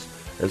awareness.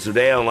 And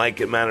today on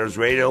Like It Matters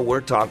Radio,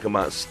 we're talking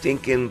about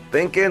stinking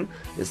thinking.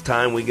 It's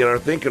time we get our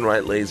thinking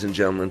right, ladies and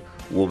gentlemen.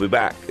 We'll be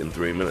back in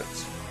 3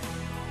 minutes.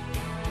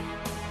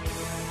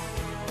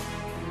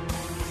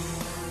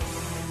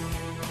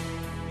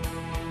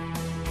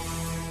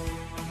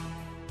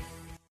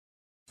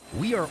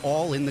 We are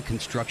all in the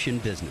construction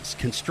business,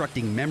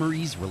 constructing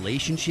memories,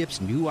 relationships,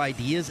 new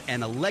ideas,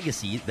 and a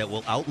legacy that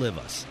will outlive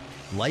us.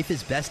 Life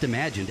is best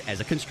imagined as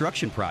a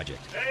construction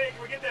project. Hey,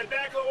 can we get that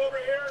backhoe over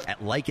here?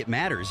 At Like It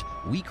Matters,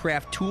 we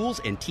craft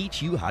tools and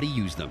teach you how to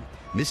use them.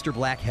 Mr.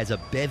 Black has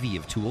a bevy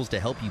of tools to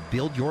help you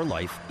build your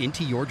life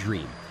into your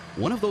dream.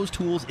 One of those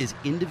tools is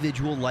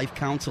individual life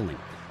counseling.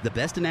 The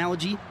best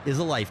analogy is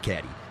a life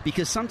caddy,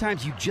 because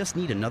sometimes you just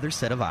need another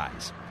set of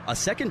eyes. A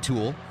second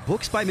tool,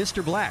 Books by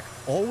Mr. Black,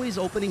 always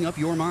opening up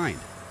your mind.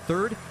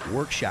 Third,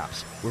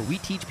 workshops, where we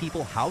teach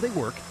people how they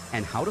work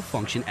and how to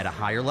function at a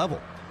higher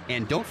level.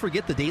 And don't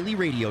forget the daily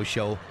radio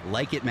show,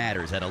 Like It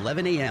Matters, at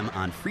 11 a.m.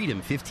 on Freedom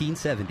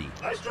 1570.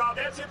 Nice job.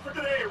 That's it for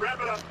today. Wrap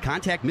it up.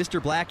 Contact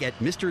Mr. Black at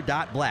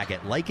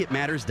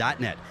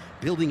mr.black@likeitmatters.net.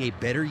 Building a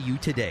better you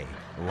today.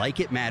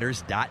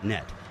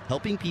 Likeitmatters.net.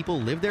 Helping people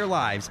live their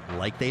lives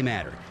like they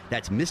matter.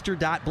 That's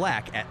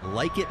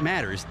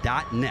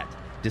mr.black@likeitmatters.net.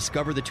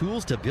 Discover the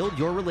tools to build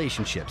your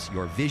relationships,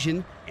 your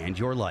vision, and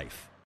your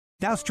life.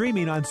 Now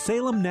streaming on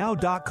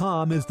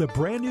SalemNow.com is the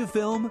brand new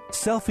film,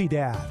 Selfie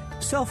Dad.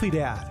 Selfie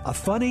Dad, a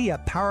funny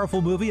yet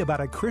powerful movie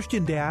about a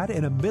Christian dad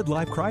in a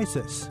midlife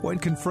crisis. When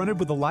confronted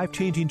with the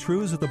life-changing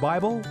truths of the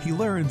Bible, he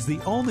learns the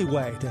only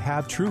way to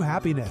have true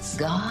happiness.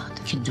 God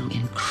can do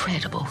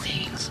incredible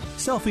things.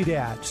 Selfie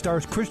Dad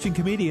stars Christian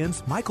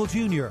comedians Michael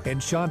Jr.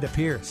 and Shonda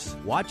Pierce.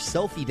 Watch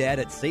Selfie Dad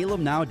at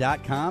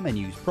SalemNow.com and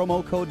use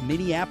promo code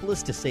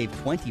Minneapolis to save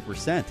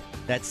 20%.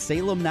 That's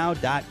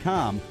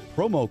SalemNow.com.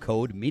 Promo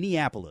code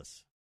Minneapolis.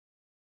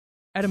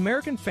 At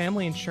American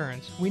Family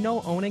Insurance, we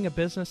know owning a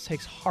business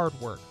takes hard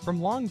work.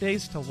 From long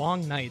days to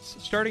long nights,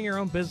 starting your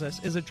own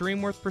business is a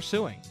dream worth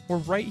pursuing. We're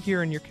right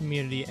here in your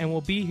community and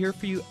we'll be here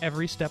for you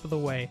every step of the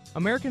way.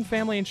 American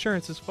Family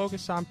Insurance is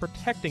focused on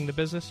protecting the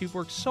business you've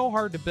worked so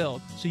hard to build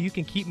so you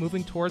can keep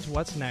moving towards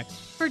what's next.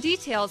 For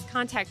details,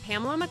 contact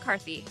Pamela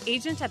McCarthy,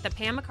 agent at the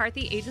Pam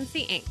McCarthy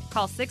Agency, Inc.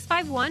 Call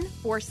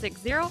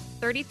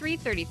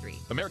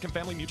 651-460-3333. American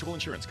Family Mutual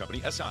Insurance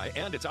Company, SI,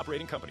 and its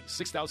operating companies.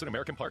 6000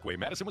 American Parkway,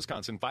 Madison,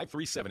 Wisconsin,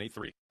 53783.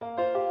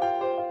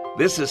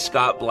 This is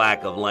Scott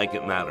Black of Like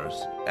It Matters.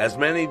 As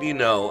many of you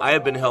know, I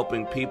have been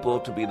helping people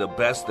to be the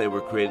best they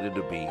were created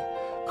to be.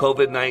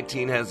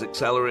 COVID-19 has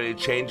accelerated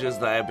changes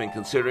that I have been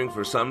considering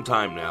for some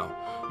time now.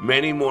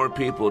 Many more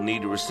people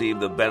need to receive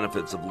the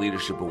benefits of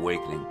Leadership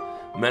Awakening.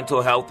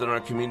 Mental health in our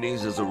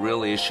communities is a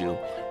real issue.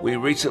 We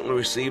recently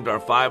received our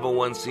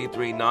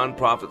 501c3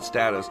 nonprofit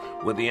status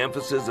with the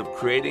emphasis of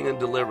creating and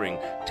delivering,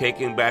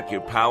 taking back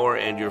your power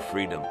and your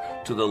freedom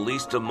to the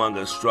least among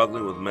us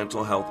struggling with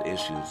mental health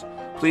issues.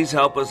 Please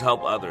help us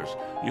help others.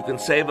 You can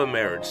save a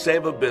marriage,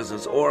 save a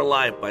business, or a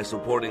life by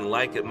supporting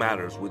Like It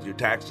Matters with your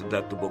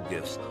tax-deductible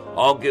gifts.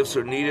 All gifts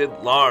are needed,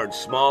 large,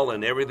 small,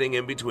 and everything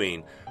in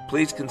between.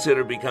 Please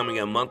consider becoming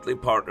a monthly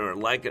partner at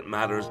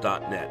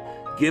likeitmatters.net.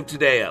 Give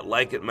today at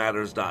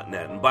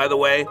likeitmatters.net. And by the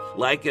way,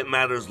 Like It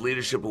Matters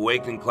Leadership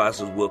Awakening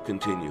classes will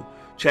continue.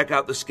 Check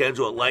out the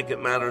schedule at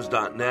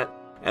likeitmatters.net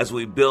as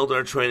we build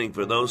our training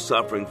for those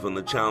suffering from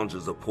the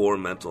challenges of poor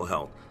mental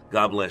health.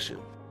 God bless you.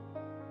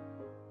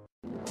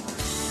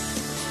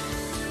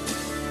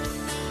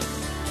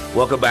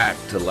 Welcome back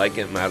to Like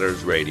It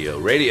Matters Radio.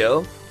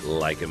 Radio,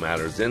 like it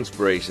matters,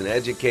 inspiration,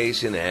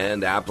 education,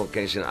 and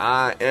application.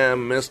 I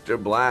am Mr.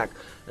 Black,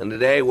 and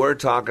today we're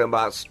talking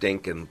about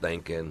stinking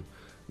thinking.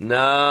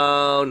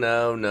 No.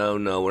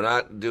 We're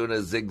not doing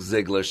a Zig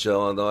Ziglar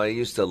show, although I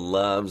used to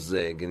love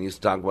Zig and used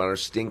to talk about our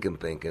stinking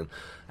thinking.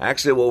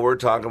 Actually, what we're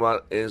talking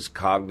about is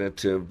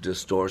cognitive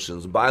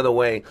distortions. By the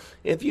way,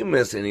 if you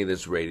miss any of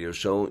this radio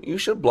show, you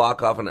should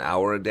block off an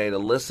hour a day to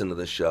listen to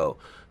the show.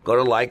 Go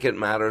to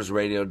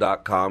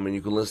likeitmattersradio.com and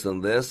you can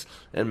listen to this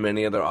and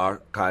many other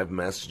archive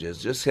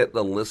messages. Just hit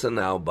the Listen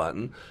Now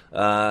button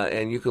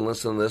and you can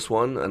listen to this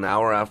one an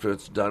hour after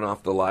it's done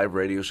off the live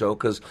radio show,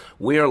 because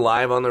we are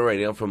live on the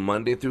radio from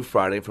Monday through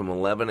Friday from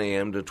 11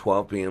 a.m. to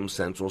 12 p.m.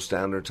 Central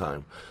Standard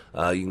Time.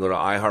 You can go to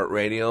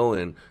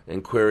iHeartRadio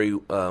and query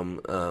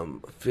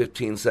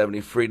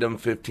 1570, Freedom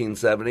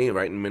 1570,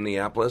 right in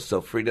Minneapolis.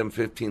 So Freedom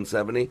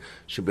 1570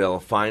 should be able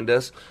to find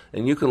us.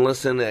 And you can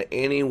listen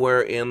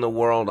anywhere in the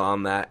world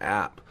on that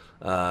app.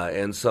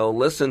 And so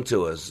listen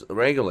to us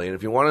regularly. And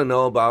if you want to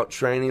know about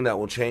training that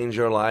will change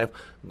your life,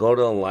 go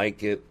to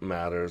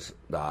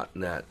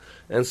likeitmatters.net.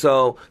 And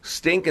so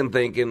stinking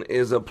thinking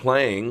is just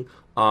playing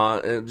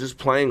on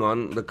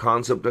the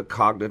concept of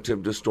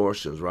cognitive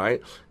distortions,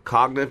 right?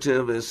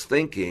 Cognitive is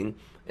thinking,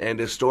 and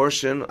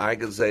distortion, I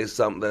could say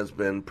something that's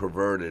been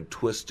perverted,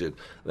 twisted.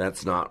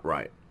 That's not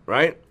right,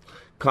 right?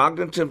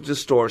 Cognitive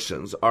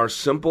distortions are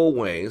simple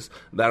ways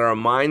that our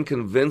mind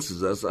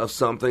convinces us of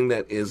something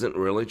that isn't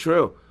really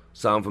true.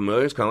 Sound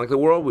familiar? It's kind of like the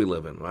world we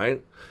live in,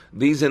 right?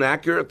 These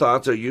inaccurate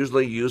thoughts are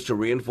usually used to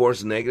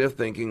reinforce negative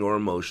thinking or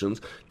emotions,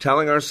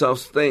 telling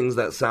ourselves things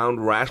that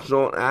sound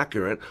rational and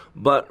accurate,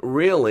 but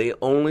really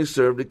only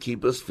serve to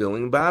keep us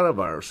feeling bad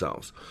about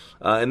ourselves.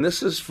 And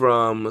this is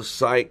from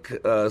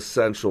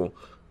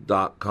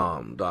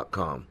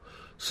PsychCentral.com.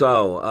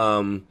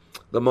 So,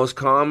 the most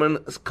common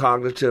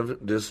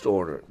cognitive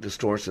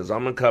distortions.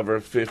 I'm going to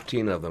cover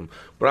 15 of them.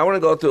 But I want to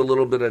go through a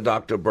little bit of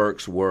Dr.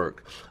 Beck's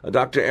work.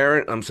 Dr.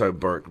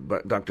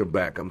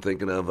 Beck. I'm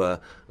thinking of the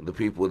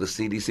people with the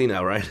CDC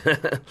now, right?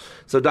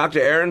 So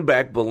Dr. Aaron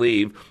Beck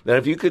believed that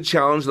if you could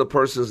challenge the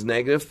person's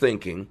negative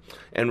thinking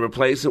and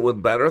replace it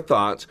with better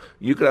thoughts,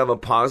 you could have a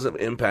positive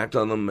impact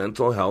on the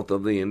mental health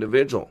of the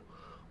individual.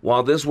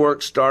 While this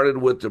work started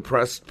with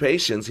depressed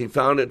patients, he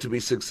found it to be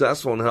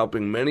successful in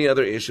helping many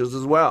other issues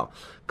as well.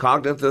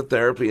 Cognitive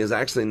therapy is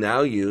actually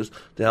now used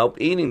to help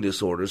eating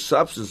disorders,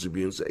 substance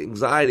abuse,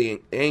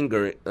 anxiety,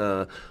 anger,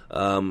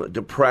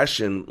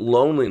 depression,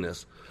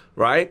 loneliness,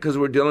 right? Because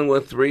we're dealing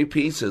with three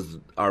pieces: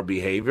 our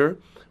behavior,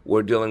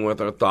 we're dealing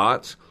with our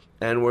thoughts,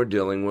 and we're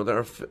dealing with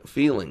our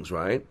feelings,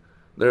 right?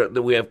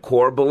 We have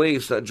core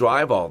beliefs that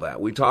drive all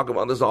that. We talk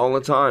about this all the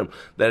time,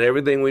 that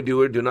everything we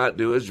do or do not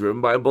do is driven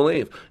by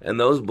belief. And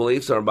those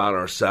beliefs are about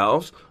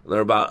ourselves, they're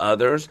about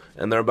others,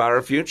 and they're about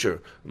our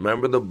future.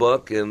 Remember the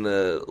book in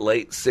the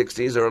late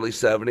 60s, early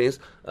 70s,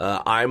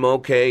 I'm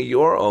okay,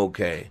 you're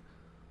okay.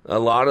 A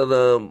lot of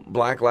the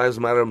Black Lives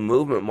Matter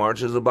movement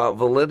march is about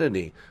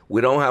validity. We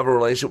don't have a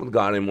relationship with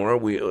God anymore.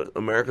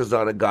 America's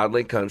not a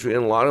godly country,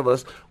 and a lot of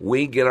us,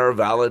 we get our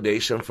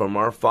validation from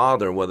our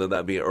Father, whether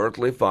that be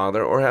earthly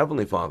Father or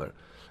Heavenly Father.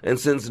 And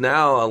since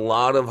now a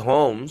lot of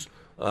homes,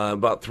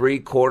 about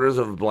 3/4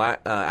 of Black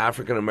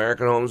African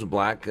American homes,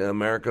 Black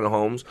American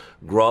homes,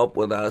 grow up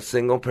with a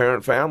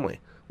single-parent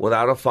family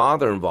without a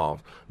father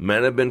involved.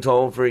 Men have been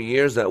told for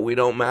years that we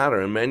don't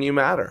matter, and men, you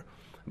matter.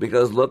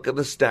 Because look at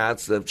the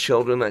stats of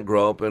children that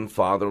grow up in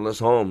fatherless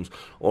homes,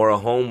 or a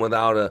home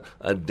without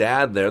a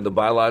dad there, the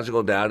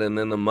biological dad, and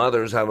then the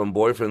mother's having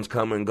boyfriends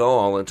come and go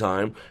all the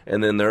time,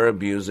 and then they're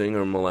abusing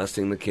or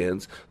molesting the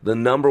kids. The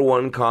number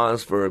one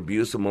cause for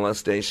abuse and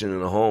molestation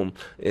in a home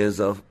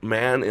is a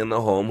man in the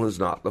home who's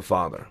not the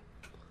father.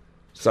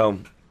 So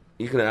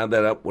you can add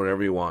that up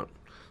whatever you want.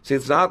 See,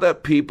 it's not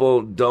that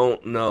people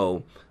don't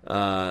know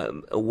how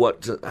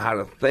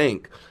to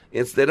think.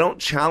 It's they don't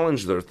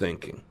challenge their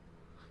thinking.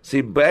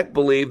 See, Beck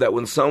believed that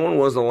when someone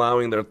was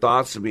allowing their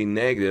thoughts to be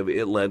negative,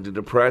 it led to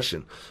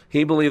depression.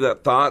 He believed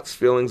that thoughts,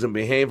 feelings, and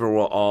behavior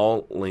were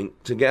all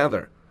linked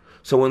together.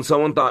 So when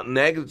someone thought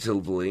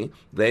negatively,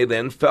 they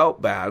then felt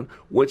bad,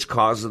 which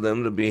causes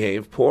them to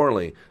behave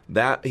poorly.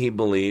 That, he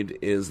believed,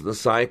 is the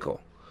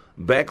cycle.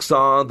 Beck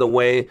saw the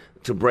way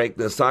to break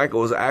this cycle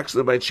was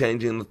actually by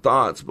changing the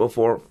thoughts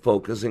before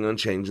focusing on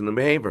changing the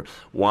behavior.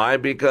 Why?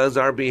 Because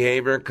our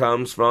behavior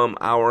comes from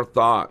our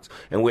thoughts.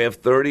 And we have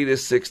 30 to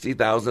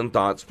 60,000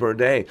 thoughts per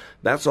day.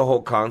 That's the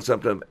whole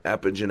concept of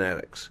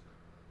epigenetics,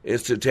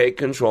 is to take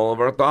control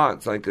of our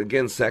thoughts. Like,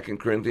 again, 2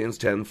 Corinthians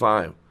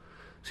 10:5.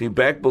 See,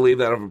 Beck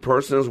believed that if a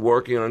person is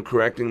working on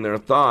correcting their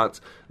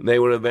thoughts, they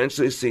would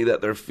eventually see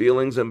that their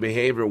feelings and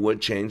behavior would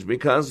change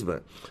because of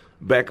it.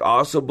 Beck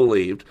also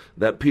believed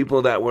that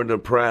people that were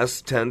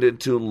depressed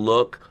tended to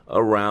look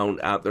around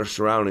at their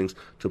surroundings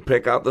to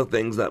pick out the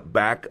things that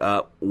back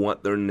up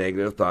what their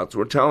negative thoughts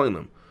were telling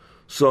them.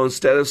 So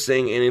instead of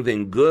seeing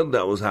anything good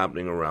that was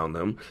happening around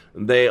them,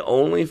 they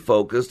only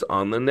focused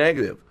on the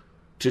negative.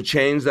 To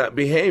change that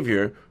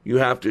behavior, you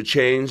have to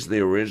change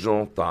the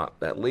original thought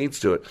that leads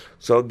to it.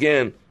 So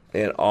again,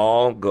 it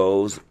all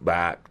goes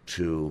back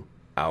to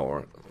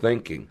our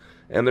thinking.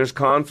 And there's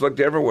conflict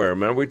everywhere.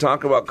 Remember, we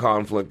talk about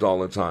conflict all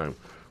the time.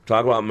 We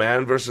talk about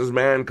man versus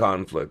man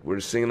conflict.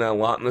 We're seeing that a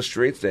lot in the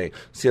streets today.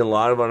 See a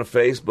lot of it on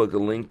Facebook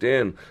and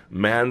LinkedIn.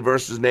 Man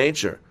versus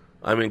nature.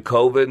 I mean,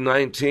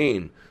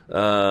 COVID-19,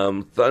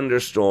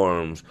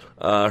 thunderstorms,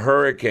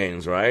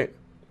 hurricanes, right?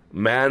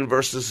 Man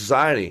versus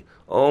society.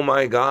 Oh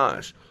my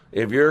gosh.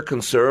 If you're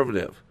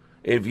conservative,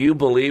 if you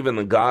believe in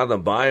the God of the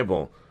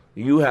Bible,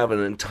 You have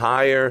an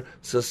entire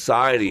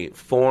society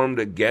formed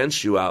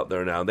against you out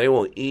there now. They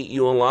will eat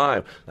you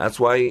alive. That's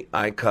why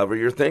I cover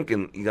your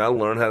thinking. You got to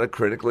learn how to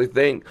critically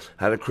think,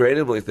 how to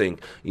creatively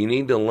think. You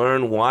need to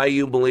learn why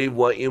you believe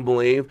what you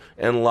believe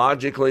and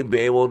logically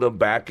be able to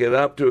back it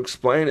up to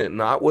explain it,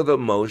 not with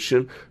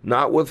emotion,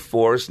 not with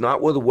force,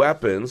 not with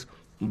weapons,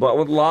 but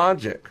with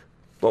logic.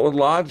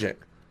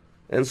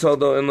 And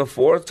so in the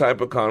fourth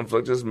type of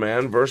conflict is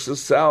man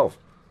versus self.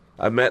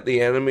 I've met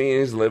the enemy and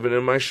he's living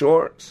in my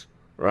shorts.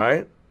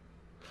 Right?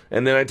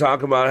 And then I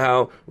talk about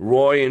how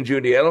Roy and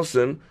Judy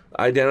Edelson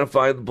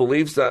identify the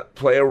beliefs that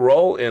play a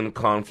role in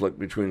conflict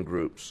between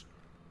groups.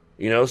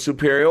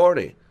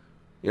 Superiority.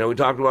 We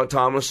talked about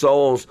Thomas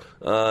Sowell's,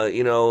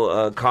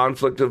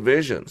 conflict of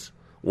visions.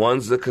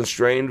 One's the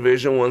constrained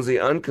vision, one's the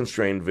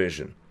unconstrained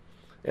vision.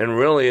 And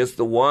really, it's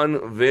the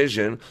one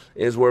vision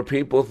is where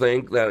people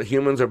think that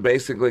humans are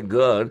basically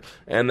good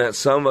and that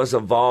some of us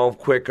evolve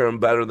quicker and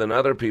better than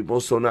other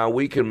people, so now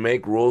we can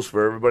make rules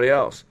for everybody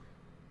else.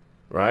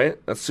 Right?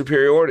 That's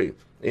superiority.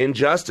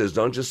 Injustice.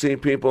 Don't you see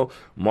people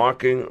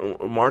marching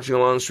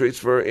along the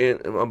streets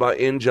about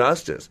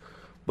injustice?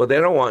 But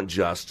they don't want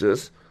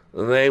justice.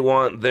 They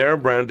want their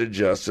brand of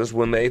justice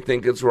when they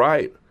think it's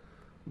right.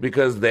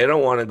 Because they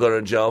don't want to go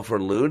to jail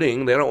for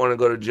looting. They don't want to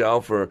go to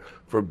jail for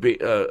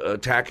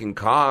attacking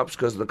cops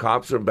because the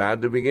cops are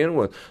bad to begin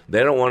with.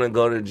 They don't want to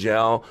go to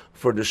jail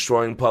for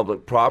destroying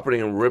public property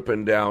and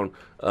ripping down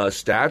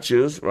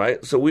statues,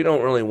 right? So we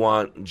don't really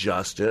want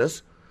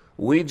justice.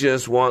 We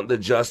just want the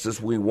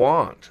justice we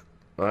want,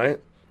 right?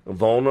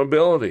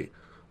 Vulnerability.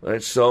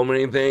 Right? So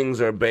many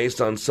things are based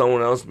on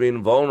someone else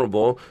being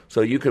vulnerable, so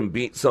you can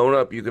beat someone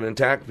up, you can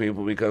attack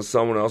people because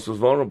someone else was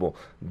vulnerable.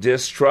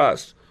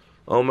 Distrust.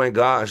 Oh my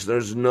gosh,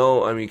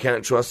 you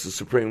can't trust the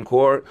Supreme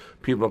Court.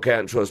 People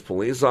can't trust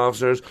police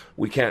officers.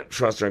 We can't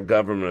trust our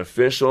government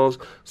officials.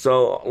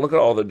 So look at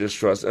all the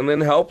distrust. And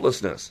then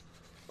helplessness.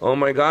 Oh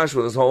my gosh,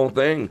 with this whole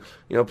thing,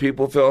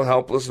 people feel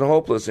helpless and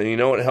hopeless. And you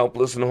know what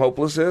helpless and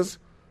hopeless is?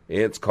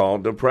 It's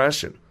called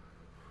depression.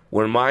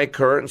 When my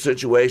current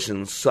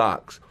situation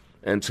sucks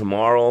and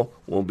tomorrow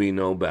will be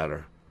no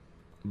better.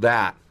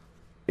 That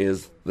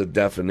is the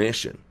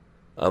definition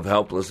of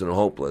helpless and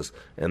hopeless,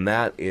 and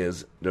that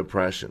is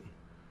depression.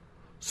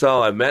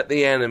 So I've met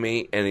the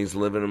enemy, and he's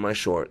living in my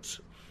shorts.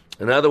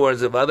 In other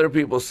words, if other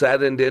people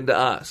said and did to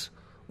us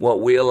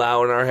what we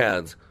allow in our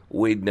heads,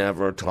 we'd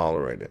never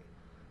tolerate it.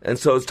 And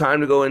so it's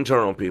time to go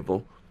internal,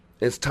 people.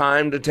 It's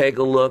time to take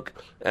a look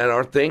at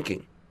our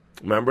thinking.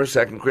 Remember,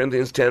 2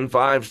 Corinthians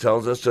 10:5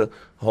 tells us to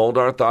hold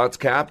our thoughts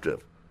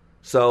captive.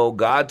 So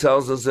God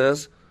tells us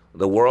this.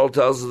 The world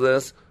tells us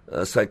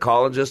this.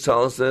 Psychologists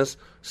tell us this.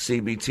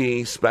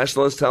 CBT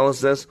specialists tell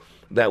us this,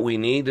 that we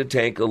need to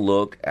take a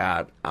look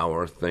at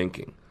our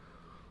thinking.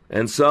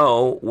 And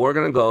so we're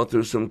going to go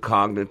through some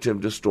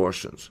cognitive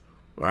distortions,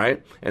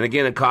 right? And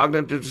again, a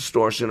cognitive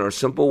distortion are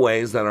simple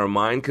ways that our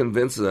mind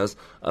convinces us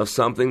of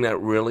something that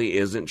really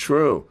isn't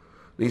true.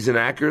 These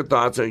inaccurate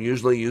thoughts are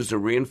usually used to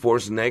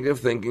reinforce negative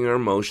thinking or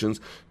emotions,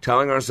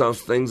 telling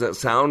ourselves things that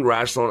sound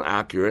rational and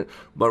accurate,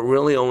 but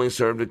really only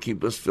serve to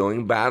keep us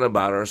feeling bad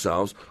about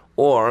ourselves,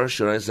 or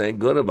should I say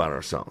good about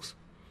ourselves.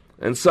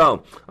 And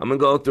so, I'm going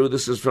to go through,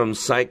 this is from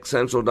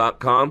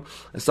PsychCentral.com.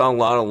 I saw a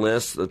lot of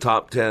lists, the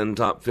top 10,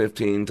 top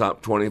 15,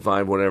 top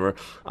 25, whatever.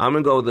 I'm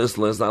going to go with this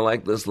list. I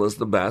like this list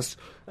the best.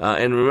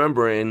 And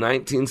remember, in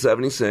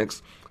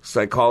 1976,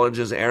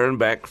 psychologist Aaron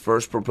Beck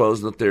first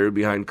proposed the theory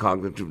behind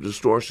cognitive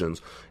distortions.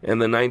 In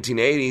the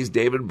 1980s,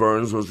 David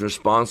Burns was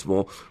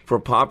responsible for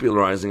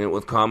popularizing it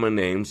with common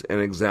names and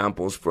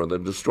examples for the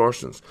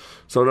distortions.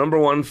 So number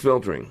one,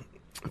 filtering.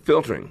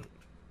 Filtering.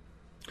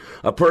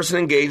 A person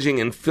engaging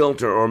in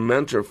filter or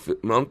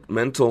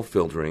mental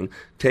filtering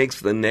takes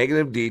the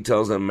negative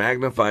details and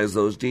magnifies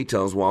those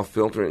details while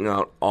filtering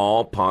out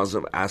all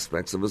positive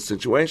aspects of a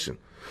situation.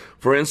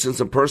 For instance,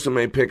 a person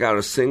may pick out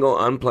a single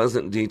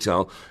unpleasant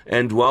detail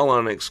and dwell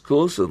on it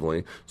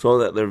exclusively so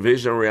that their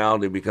vision of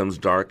reality becomes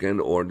darkened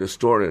or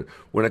distorted.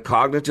 When a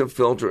cognitive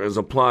filter is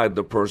applied,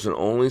 the person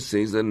only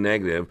sees the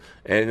negative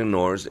and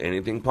ignores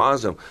anything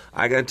positive.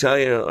 I got to tell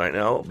you right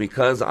now,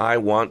 because I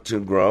want to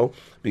grow,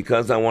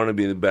 because I want to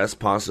be the best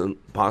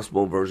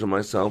possible version of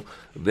myself,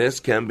 this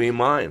can be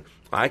mine.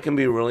 I can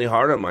be really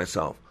hard on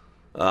myself.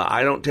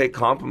 I don't take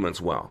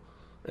compliments well.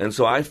 And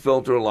so I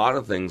filter a lot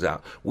of things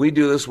out. We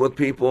do this with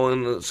people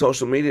in the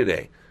social media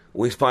day.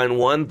 We find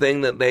one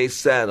thing that they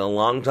said a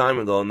long time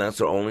ago, and that's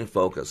their only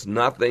focus.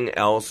 Nothing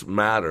else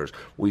matters.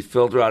 We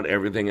filter out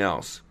everything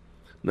else.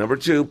 Number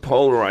two,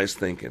 polarized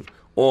thinking,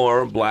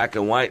 or black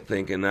and white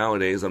thinking.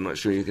 Nowadays, I'm not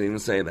sure you can even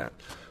say that.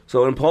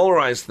 So in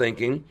polarized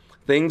thinking,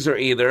 things are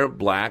either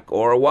black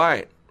or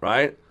white,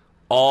 right?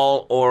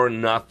 All or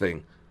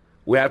nothing.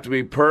 We have to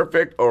be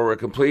perfect or we're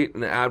complete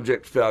and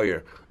abject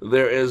failure.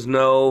 There is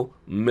no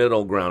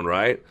middle ground,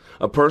 right?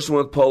 A person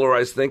with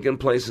polarized thinking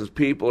places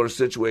people or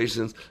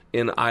situations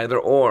in either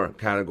or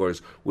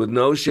categories with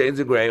no shades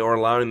of gray or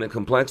allowing the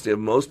complexity of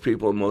most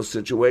people in most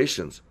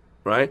situations,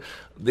 right?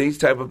 These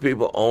type of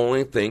people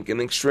only think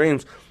in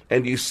extremes.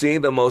 And you see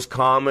the most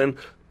common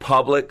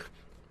public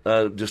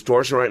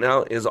distortion right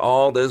now is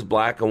all this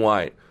black and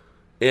white.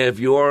 If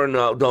you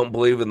don't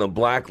believe in the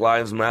Black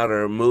Lives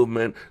Matter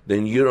movement,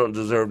 then you don't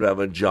deserve to have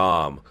a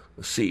job.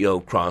 CEO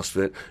of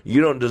CrossFit.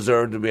 You don't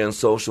deserve to be on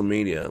social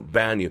media.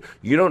 Ban you.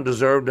 You don't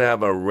deserve to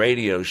have a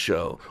radio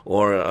show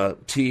or a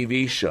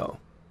TV show.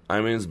 I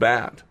mean, it's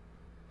bad.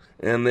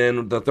 And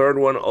then the third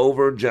one,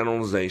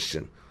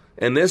 overgeneralization.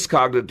 In this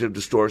cognitive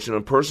distortion, a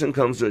person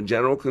comes to a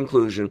general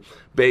conclusion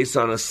based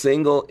on a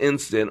single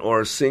incident or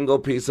a single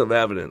piece of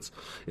evidence.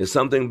 If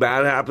something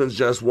bad happens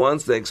just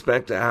once, they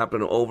expect it to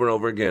happen over and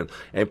over again.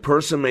 A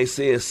person may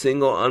see a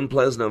single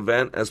unpleasant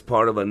event as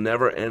part of a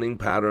never-ending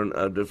pattern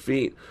of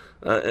defeat.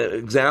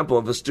 Example,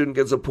 if a student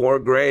gets a poor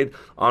grade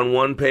on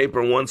one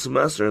paper in one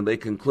semester, they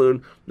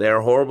conclude they are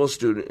a horrible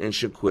student and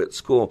should quit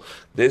school.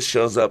 This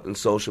shows up in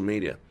social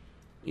media.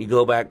 You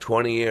go back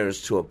 20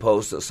 years to a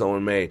post that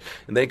someone made,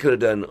 and they could have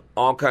done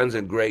all kinds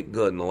of great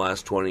good in the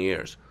last 20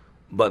 years.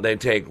 But they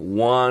take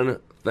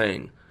one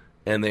thing,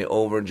 and they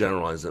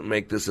overgeneralize it,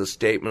 make this a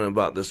statement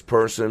about this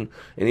person.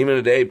 And even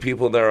today,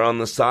 people that are on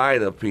the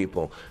side of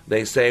people,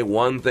 they say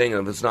one thing,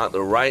 and if it's not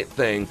the right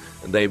thing,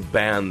 they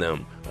ban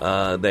them.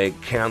 They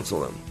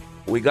cancel them.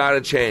 We got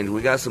to change.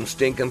 We got some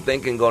stinking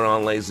thinking going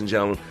on, ladies and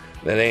gentlemen,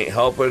 that ain't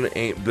helping,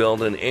 ain't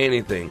building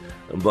anything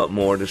but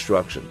more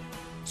destruction.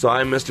 So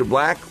I'm Mr.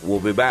 Black. We'll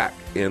be back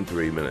in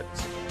 3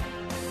 minutes.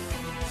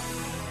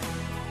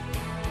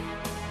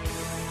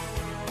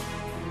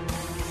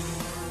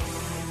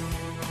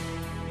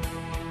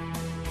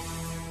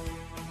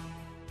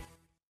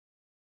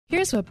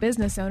 Here's what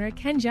business owner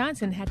Ken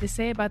Johnson had to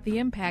say about the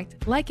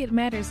impact Like It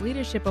Matters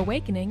Leadership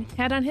Awakening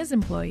had on his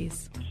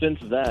employees. Since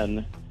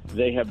then,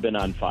 they have been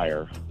on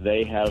fire.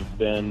 They have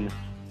been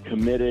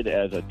committed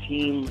as a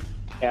team,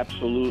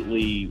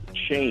 absolutely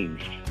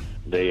changed.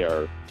 They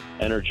are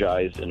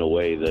energized in a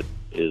way that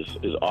is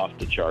off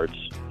the charts,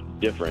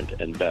 different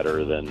and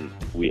better than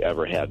we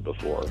ever had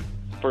before.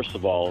 First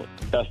of all,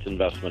 best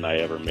investment I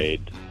ever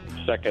made.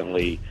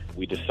 Secondly,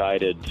 we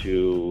decided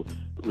to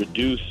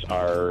reduce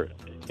our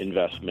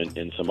investment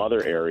in some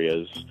other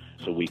areas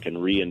so we can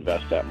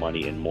reinvest that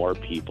money in more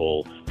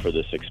people for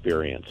this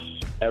experience.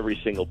 Every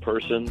single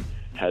person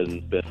has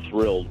been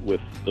thrilled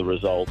with the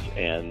results,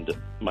 and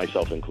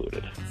myself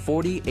included.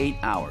 48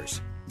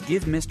 hours.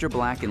 Give Mr.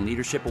 Black and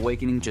Leadership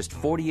Awakening just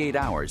 48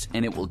 hours,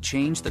 and it will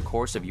change the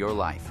course of your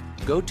life.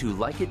 Go to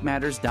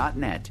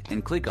likeitmatters.net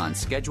and click on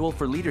Schedule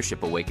for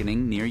Leadership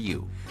Awakening near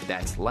you.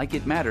 That's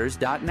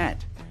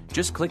likeitmatters.net.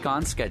 Just click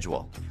on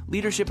Schedule.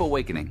 Leadership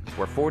Awakening,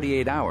 where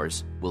 48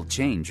 hours will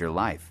change your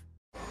life.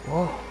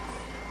 Whoa,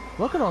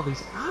 look at all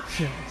these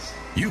options.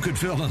 You could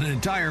fill an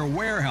entire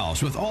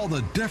warehouse with all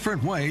the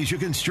different ways you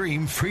can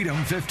stream Freedom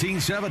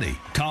 1570.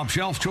 Top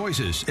shelf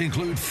choices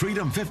include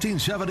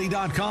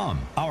freedom1570.com,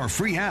 our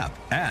free app,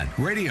 and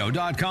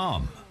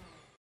radio.com.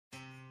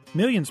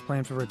 Millions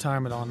plan for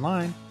retirement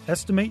online.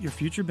 Estimate your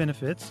future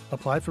benefits,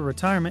 apply for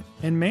retirement,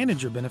 and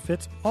manage your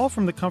benefits all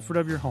from the comfort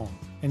of your home.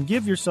 And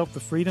give yourself the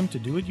freedom to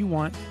do what you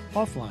want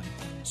offline.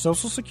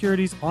 Social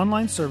Security's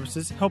online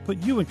services help put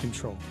you in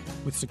control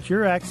with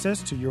secure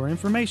access to your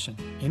information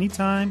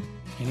anytime,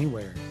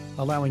 anywhere,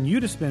 allowing you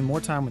to spend more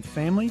time with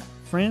family,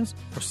 friends,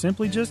 or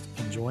simply just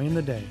enjoying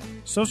the day.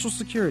 Social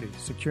Security,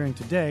 securing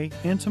today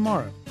and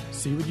tomorrow.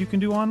 See what you can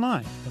do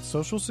online at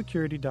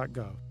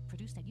socialsecurity.gov.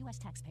 Produced at U.S.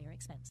 taxpayer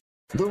expense.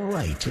 The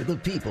right of the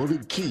people to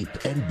keep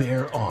and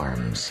bear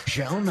arms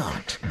shall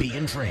not be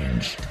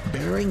infringed.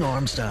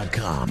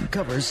 BearingArms.com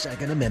covers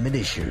Second Amendment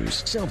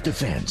issues,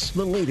 self-defense,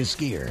 the latest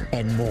gear,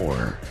 and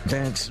more.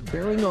 That's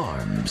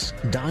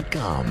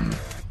BearingArms.com.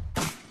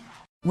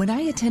 When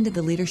I attended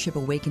the Leadership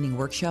Awakening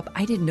workshop,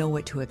 I didn't know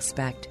what to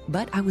expect,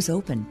 but I was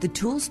open. The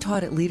tools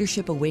taught at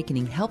Leadership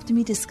Awakening helped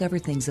me discover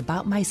things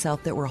about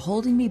myself that were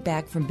holding me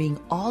back from being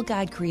all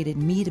God created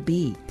me to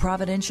be.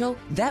 Providential?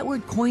 That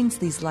word coins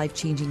these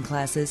life-changing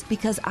classes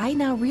because I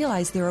now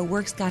realize there are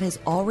works God has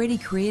already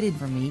created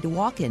for me to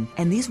walk in,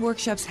 and these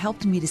workshops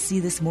helped me to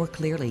see this more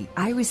clearly.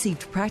 I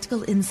received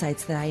practical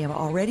insights that I am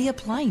already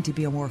applying to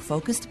be a more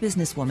focused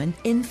businesswoman,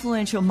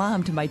 influential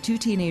mom to my 2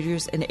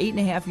 teenagers, an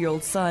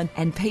 8.5-year-old son,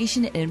 and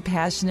patient and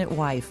passionate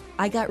wife.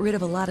 I got rid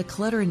of a lot of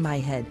clutter in my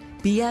head.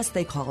 BS,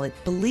 they call it,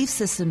 belief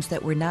systems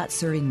that were not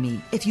serving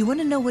me. If you want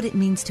to know what it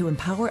means to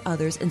empower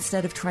others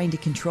instead of trying to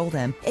control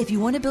them, if you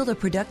want to build a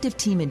productive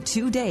team in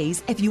 2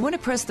 days, if you want to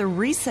press the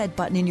reset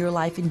button in your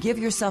life and give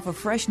yourself a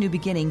fresh new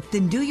beginning,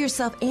 then do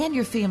yourself and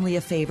your family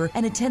a favor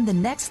and attend the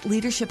next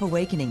Leadership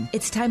Awakening.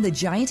 It's time the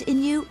giant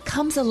in you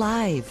comes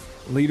alive.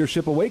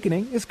 Leadership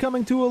Awakening is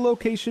coming to a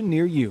location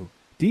near you.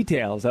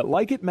 Details at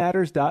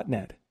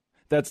likeitmatters.net.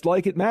 That's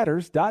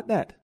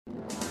likeitmatters.net.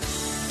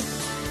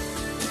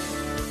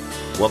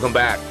 Welcome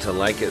back to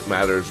Like It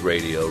Matters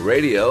Radio.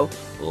 Radio,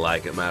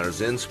 like it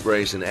matters,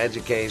 inspiration,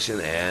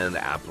 education, and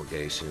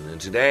application. And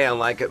today on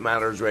Like It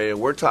Matters Radio,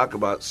 we're talking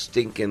about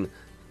stinking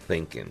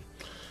thinking.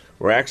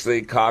 We're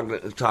actually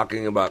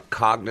talking about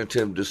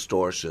cognitive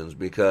distortions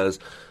because,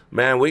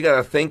 man, we got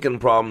a thinking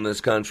problem in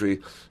this country.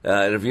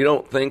 And if you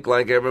don't think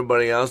like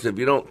everybody else, if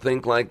you don't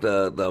think like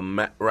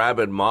the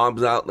rabid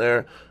mobs out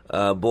there,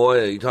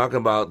 boy, you're talking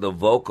about the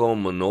vocal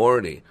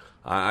minority.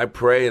 I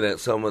pray that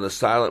some of the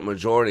silent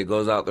majority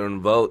goes out there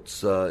and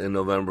votes in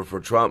November for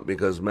Trump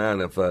because,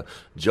 man, if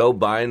Joe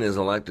Biden is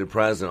elected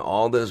president,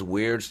 all this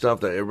weird stuff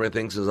that everybody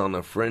thinks is on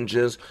the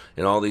fringes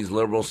in all these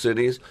liberal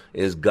cities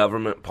is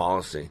government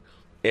policy.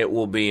 It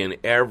will be in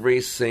every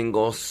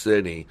single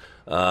city,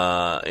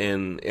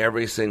 in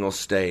every single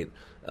state,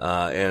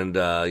 and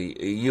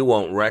you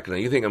won't reckon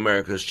it. You think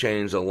America's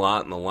changed a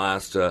lot in the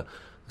last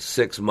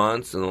 6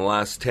 months, in the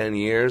last 10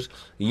 years?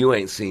 You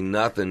ain't seen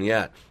nothing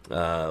yet.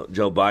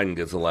 Joe Biden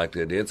gets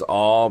elected. It's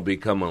all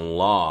becoming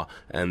law,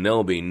 and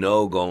there'll be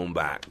no going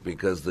back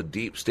because the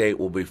deep state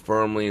will be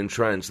firmly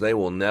entrenched. They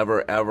will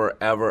never, ever,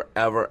 ever,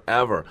 ever,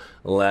 ever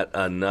let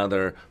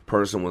another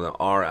person with an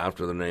R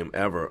after the name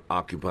ever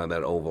occupy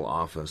that Oval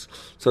Office.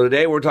 So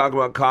today we're talking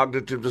about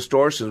cognitive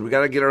distortions. We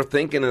got to get our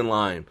thinking in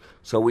line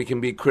so we can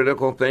be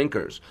critical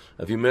thinkers.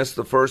 If you missed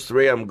the first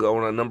 3, I'm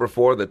going on number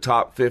 4, the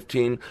top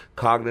 15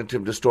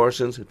 cognitive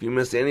distortions. If you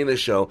missed any of the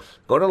show,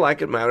 go to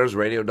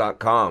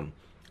likeitmattersradio.com.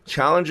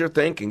 Challenge your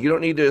thinking. You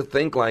don't need to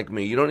think like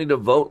me. You don't need to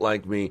vote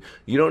like me.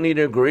 You don't need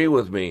to agree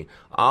with me.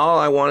 All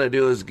I want to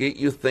do is get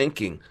you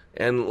thinking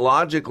and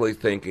logically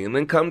thinking, and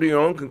then come to your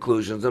own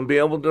conclusions and be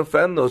able to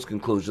defend those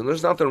conclusions.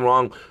 There's nothing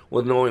wrong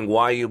with knowing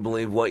why you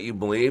believe what you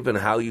believe and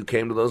how you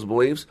came to those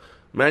beliefs.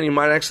 Man, you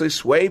might actually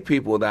sway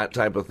people with that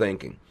type of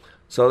thinking.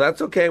 So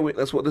that's okay.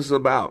 That's what this is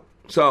about.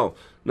 So,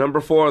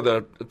 number 4,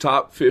 the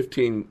top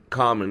 15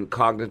 common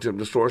cognitive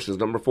distortions.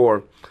 Number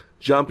 4,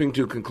 jumping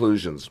to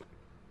conclusions.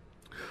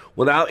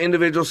 Without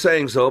individuals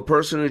saying so, a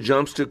person who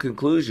jumps to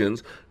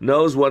conclusions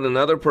knows what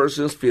another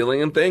person is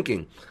feeling and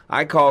thinking.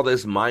 I call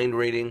this mind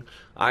reading.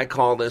 I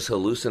call this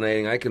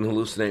hallucinating. I can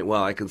hallucinate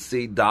well. I can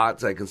see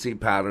dots. I can see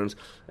patterns.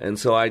 And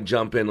so I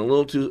jump in a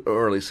little too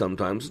early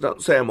sometimes.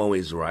 Don't say I'm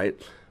always right,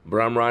 but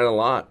I'm right a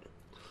lot.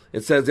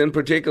 It says, in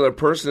particular, a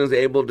person is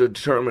able to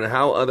determine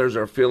how others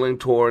are feeling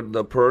toward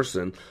the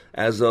person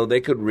as though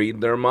they could read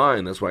their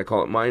mind. That's why I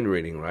call it mind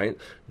reading, right?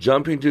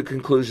 Jumping to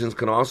conclusions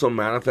can also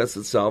manifest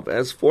itself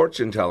as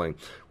fortune telling,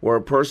 where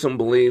a person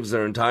believes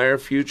their entire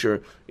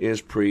future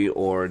is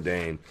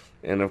preordained.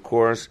 And, of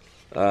course,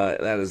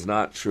 that is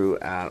not true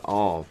at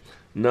all.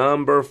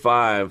 Number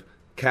 5,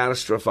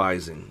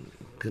 catastrophizing.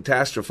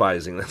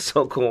 That's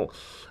so cool.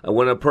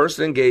 When a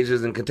person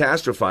engages in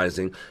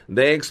catastrophizing,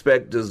 they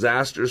expect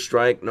disaster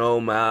strike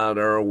no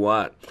matter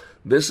what.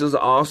 This is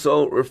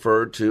also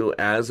referred to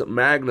as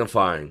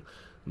magnifying.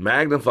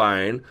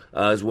 Magnifying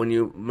is when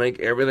you make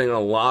everything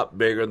a lot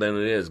bigger than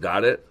it is.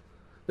 Got it?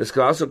 This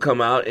can also come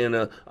out in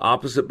an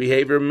opposite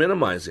behavior,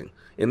 minimizing.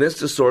 In this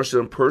distortion,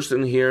 a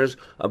person hears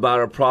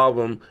about a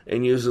problem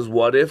and uses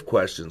what-if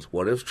questions.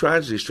 What if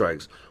tragedy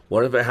strikes?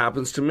 What if it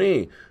happens to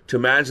me? To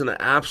imagine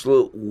the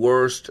absolute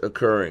worst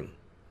occurring.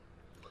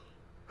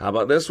 How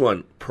about this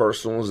one?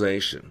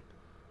 Personalization.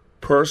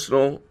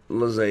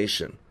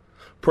 Personalization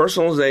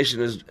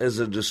is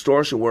a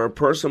distortion where a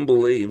person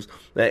believes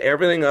that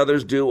everything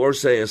others do or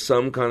say is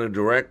some kind of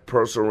direct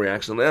personal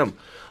reaction to them.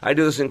 I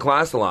do this in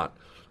class a lot.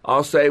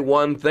 I'll say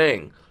one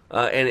thing,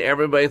 and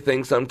everybody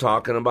thinks I'm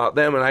talking about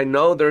them, and I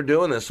know they're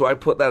doing this, so I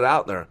put that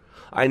out there.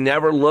 I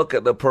never look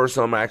at the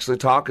person I'm actually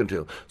talking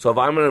to. So if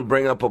I'm going to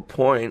bring up a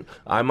point,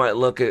 I might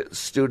look at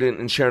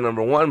student in chair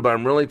number 1, but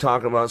I'm really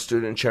talking about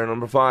student in chair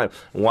number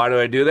 5. And why do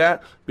I do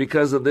that?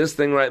 Because of this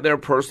thing right there,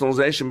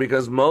 personalization,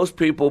 because most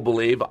people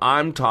believe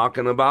I'm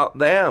talking about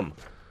them.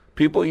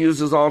 People use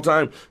this all the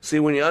time. See,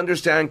 when you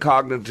understand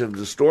cognitive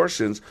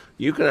distortions,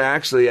 you can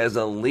actually, as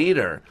a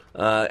leader,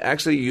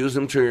 actually use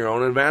them to your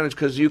own advantage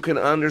because you can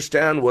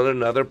understand what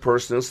another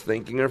person is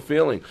thinking or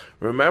feeling.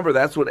 Remember,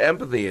 that's what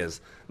empathy is,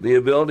 the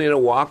ability to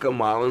walk a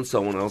mile in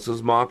someone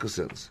else's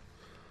moccasins.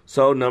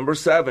 So, number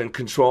 7,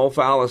 control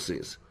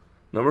fallacies.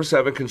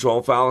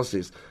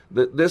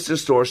 This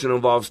distortion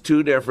involves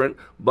 2 different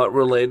but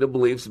related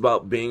beliefs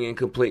about being in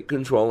complete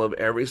control of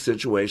every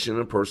situation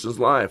in a person's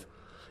life.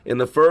 In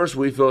the first,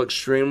 we feel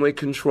externally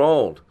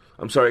controlled.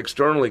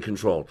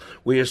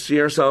 We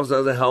see ourselves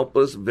as a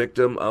helpless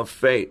victim of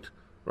fate,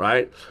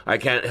 right? I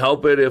can't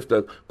help it if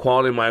the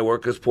quality of my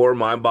work is poor,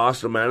 my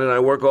boss demanded I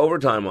work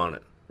overtime on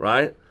it,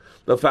 right?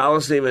 The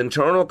fallacy of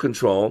internal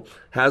control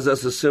has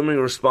us assuming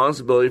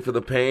responsibility for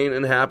the pain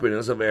and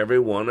happiness of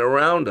everyone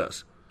around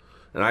us.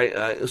 And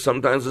I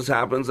sometimes this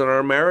happens in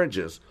our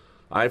marriages.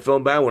 I feel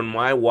bad when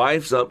my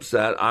wife's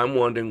upset. I'm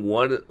wondering,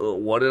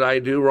 what did I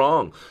do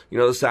wrong? You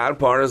know, the sad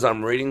part is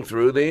I'm reading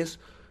through these.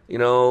 You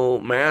know,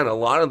 man, a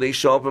lot of these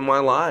show up in my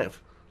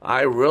life.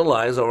 I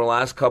realize over the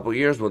last couple of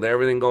years with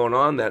everything going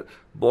on that,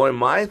 boy,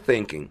 my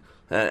thinking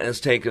has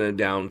taken a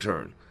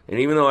downturn. And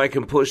even though I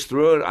can push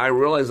through it, I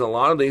realize a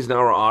lot of these now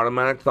are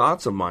automatic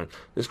thoughts of mine.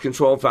 This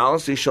control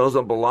fallacy shows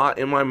up a lot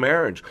in my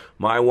marriage.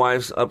 My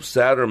wife's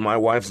upset or my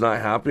wife's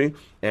not happy,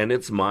 and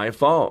it's my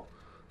fault.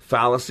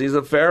 Fallacies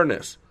of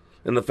fairness.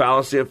 In the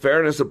fallacy of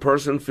fairness, a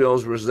person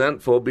feels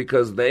resentful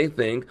because they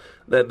think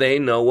that they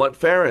know what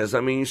fair is.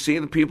 I mean, you see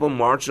the people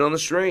marching on the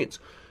streets.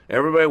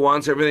 Everybody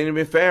wants everything to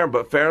be fair,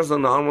 but fair is a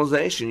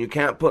nominalization. You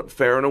can't put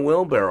fair in a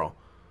wheelbarrow.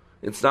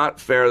 It's not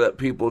fair that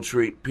people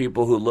treat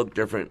people who look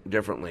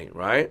differently,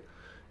 right?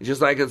 It's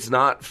just like it's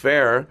not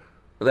fair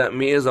that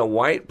me as a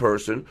white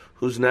person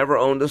who's never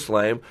owned a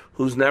slave,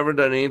 who's never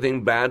done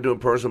anything bad to a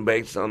person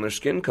based on their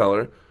skin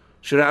color,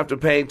 should have to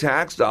pay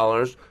tax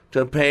dollars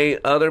to pay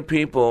other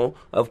people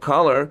of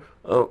color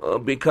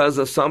because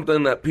of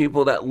something that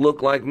people that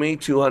look like me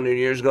 200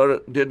 years ago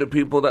did to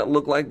people that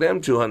look like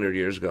them 200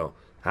 years ago.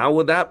 How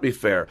would that be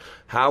fair?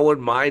 How would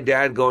my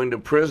dad going to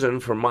prison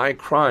for my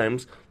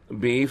crimes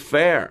be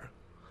fair?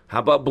 How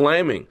about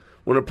blaming?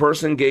 When a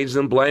person engages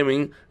in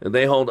blaming,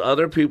 they hold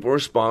other people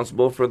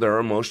responsible for their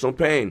emotional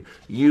pain.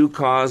 You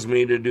caused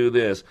me to do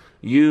this.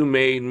 You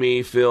made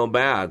me feel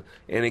bad.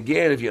 And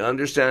again, if you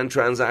understand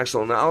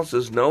transactional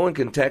analysis, no one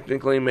can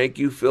technically make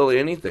you feel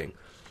anything.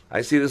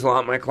 I see this a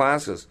lot in my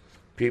classes.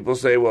 People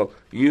say, well,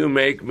 you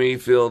make me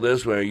feel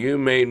this way. You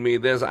made me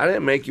this. I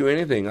didn't make you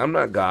anything. I'm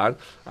not God.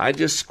 I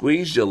just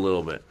squeezed you a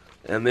little bit.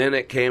 And then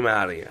it came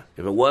out of you.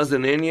 If it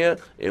wasn't in you,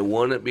 it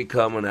wouldn't be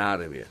coming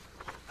out of you.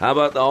 How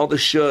about all the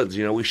shoulds?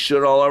 You know, we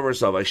should all over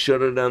ourselves. I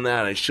should have done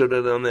that. I should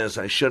have done this.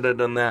 I should have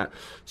done that.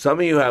 Some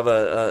of you have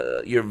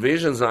your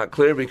vision's not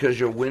clear because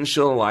your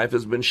windshield of life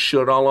has been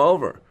should all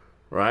over,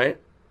 right?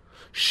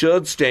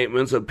 Should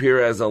statements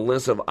appear as a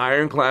list of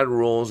ironclad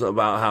rules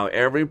about how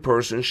every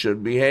person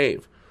should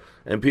behave.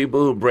 And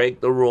people who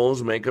break the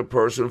rules make a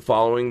person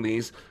following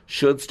these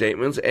should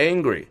statements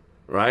angry,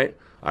 right?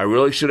 I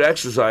really should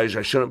exercise.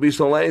 I shouldn't be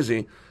so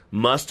lazy.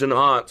 Must and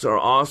oughts are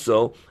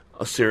also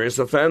serious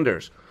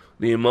offenders.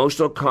 The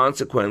emotional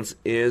consequence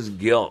is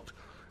guilt.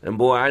 And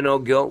boy, I know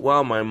guilt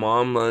well. My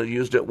mom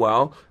used it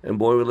well. And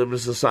boy, we live in a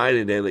society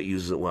today that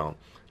uses it well.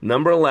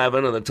 Number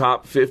 11 of the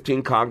top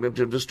 15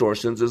 cognitive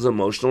distortions is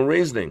emotional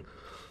reasoning.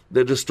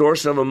 The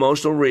distortion of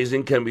emotional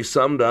reasoning can be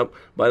summed up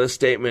by the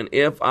statement,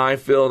 if I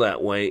feel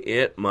that way,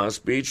 it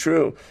must be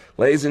true.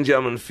 Ladies and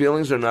gentlemen,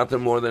 feelings are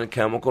nothing more than a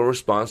chemical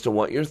response to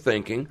what you're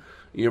thinking,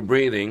 your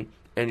breathing,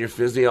 and your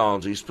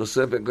physiology,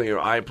 specifically your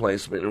eye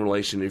placement in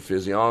relation to your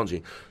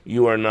physiology.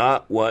 You are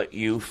not what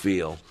you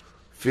feel.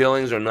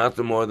 Feelings are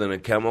nothing more than a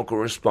chemical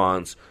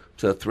response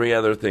to three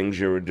other things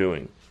you were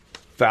doing.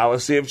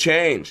 Fallacy of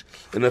change.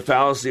 In the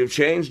fallacy of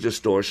change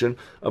distortion,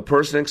 a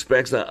person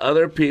expects that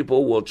other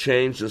people will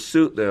change to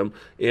suit them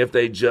if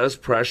they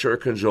just pressure or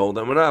control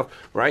them enough,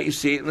 right? You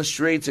see it in the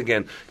streets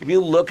again. If you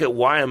look at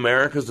why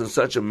America's in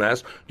such a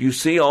mess, do you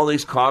see all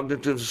these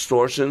cognitive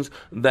distortions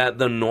that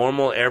the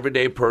normal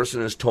everyday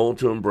person is told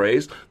to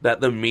embrace, that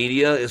the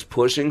media is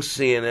pushing?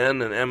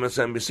 CNN and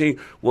MSNBC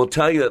will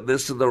tell you that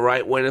this is the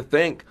right way to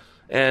think.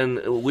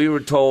 And we were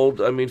told,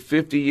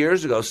 50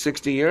 years ago,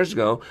 60 years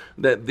ago,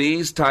 that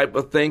these type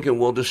of thinking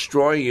will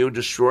destroy you,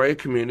 destroy a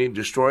community,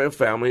 destroy a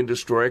family, and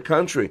destroy a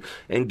country.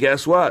 And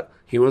guess what?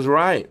 He was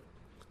right.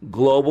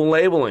 Global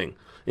labeling.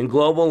 In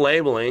global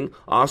labeling,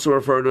 also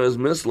referred to as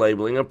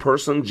mislabeling, a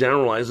person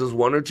generalizes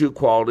one or two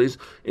qualities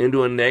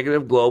into a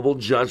negative global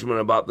judgment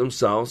about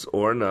themselves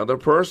or another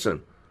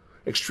person.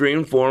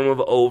 Extreme form of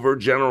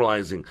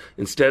overgeneralizing.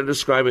 Instead of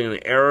describing an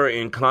error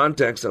in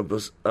context of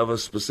a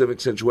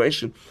specific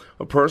situation,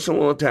 a person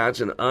will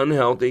attach an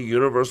unhealthy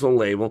universal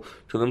label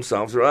to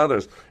themselves or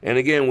others. And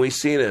again, we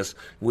see this.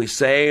 We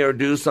say or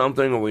do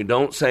something, or we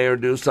don't say or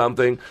do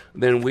something,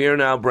 then we are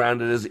now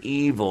branded as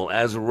evil,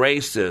 as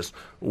racist.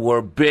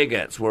 We're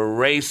bigots. We're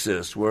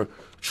racist. We're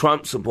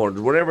Trump supporters.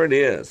 Whatever it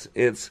is,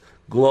 it's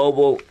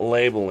global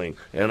labeling.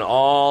 And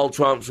all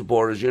Trump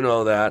supporters, you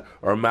know that,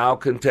 are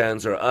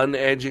malcontents, or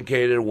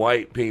uneducated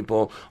white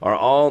people, are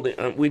all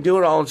we do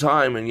it all the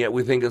time, and yet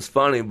we think it's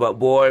funny. But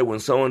boy, when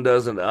someone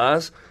does it to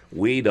us,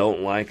 we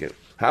don't like it.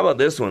 How about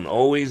this one?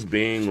 Always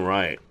being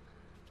right.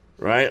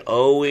 Right?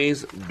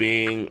 Always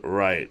being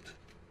right.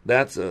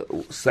 That's a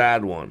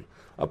sad one.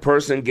 A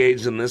person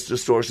engaged in this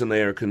distortion,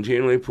 they are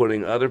continually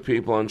putting other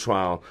people on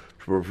trial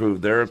to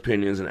prove their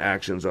opinions and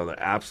actions are the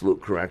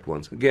absolute correct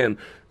ones. Again,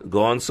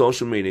 go on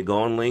social media,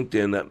 go on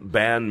LinkedIn that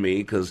banned me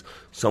because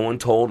someone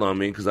told on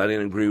me because I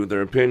didn't agree with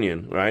their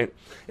opinion, right?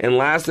 And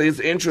lastly, it's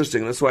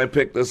interesting. That's why I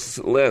picked this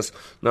list.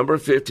 Number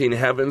 15,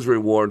 heaven's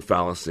reward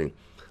fallacy.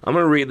 I'm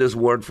going to read this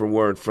word for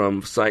word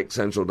from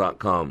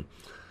PsychCentral.com.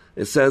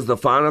 It says, the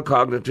final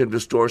cognitive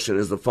distortion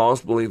is the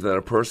false belief that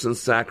a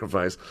person's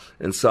sacrifice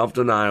and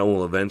self-denial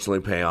will eventually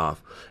pay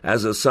off,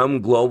 as if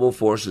some global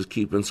forces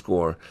keeping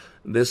score.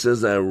 This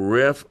is a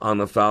riff on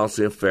the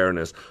fallacy of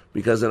fairness,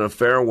 because in a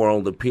fair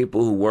world, the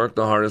people who work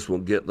the hardest will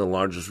get the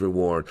largest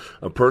reward.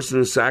 A person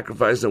who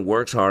sacrifices and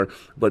works hard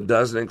but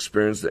doesn't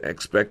experience the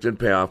expected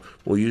payoff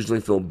will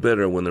usually feel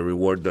bitter when the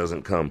reward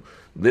doesn't come.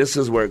 This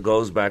is where it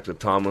goes back to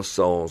Thomas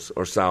Sowell's,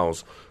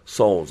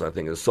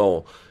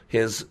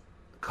 his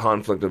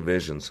conflict of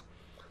visions.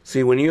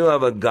 See, when you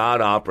have a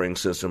God operating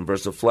system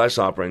versus a flesh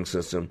operating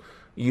system,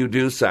 you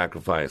do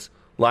sacrifice.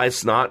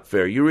 Life's not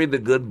fair. You read the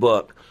good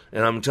book,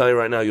 and I'm telling you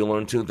right now, you'll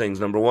learn two things.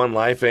 Number one,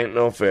 life ain't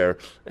no fair.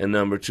 And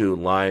number two,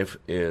 life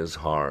is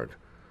hard.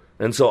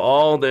 And so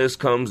all this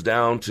comes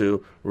down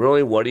to,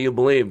 really, what do you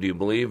believe? Do you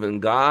believe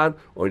in God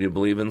or do you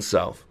believe in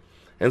self?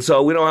 And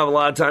so we don't have a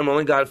lot of time. We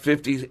only got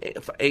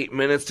 58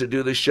 minutes to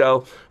do the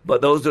show,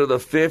 but those are the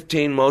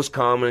 15 most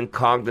common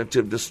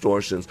cognitive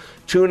distortions.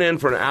 Tune in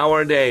for an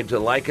hour a day to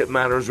Like It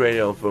Matters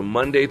Radio from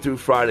Monday through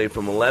Friday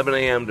from 11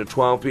 a.m. to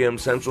 12 p.m.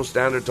 Central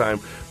Standard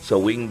Time so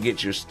we can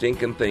get your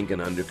stinking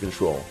thinking under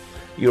control.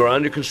 You are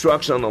under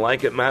construction on the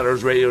Like It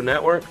Matters Radio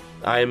Network.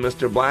 I am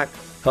Mr. Black,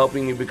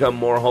 helping you become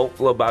more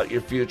hopeful about your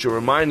future,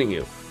 reminding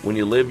you, when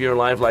you live your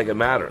life like it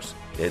matters,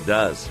 it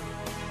does.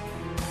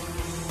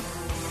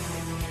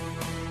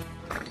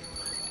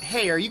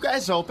 Hey, are you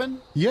guys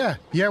open? Yeah,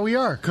 we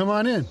are. Come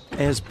on in.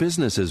 As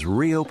businesses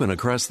reopen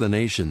across the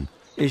nation,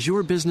 is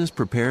your business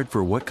prepared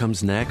for what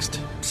comes next?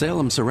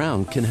 Salem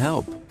Surround can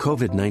help.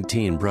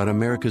 COVID-19 brought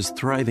America's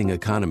thriving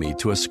economy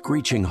to a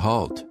screeching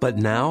halt. But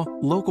now,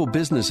 local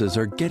businesses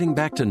are getting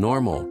back to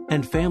normal,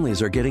 and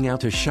families are getting out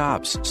to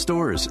shops,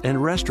 stores,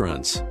 and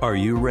restaurants. Are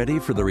you ready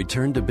for the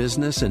return to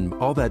business and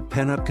all that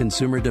pent-up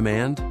consumer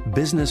demand?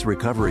 Business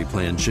Recovery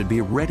Plan should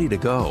be ready to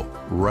go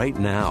right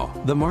now.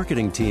 The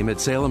marketing team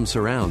at Salem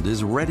Surround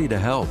is ready to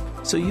help,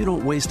 so you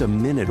don't waste a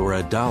minute or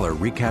a dollar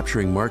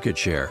recapturing market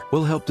share.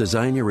 We'll help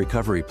design your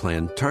recovery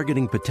plan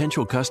targeting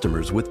potential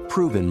customers with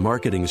proven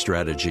marketing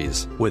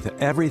strategies. With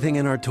everything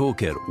in our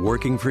toolkit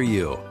working for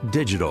you,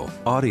 digital,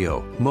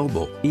 audio,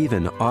 mobile,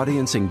 even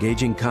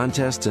audience-engaging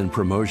contests and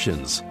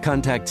promotions.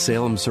 Contact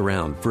Salem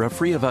Surround for a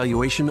free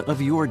evaluation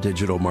of your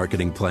digital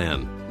marketing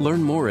plan.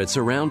 Learn more at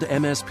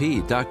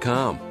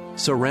surroundmsp.com.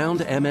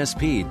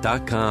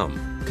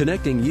 surroundmsp.com.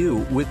 Connecting you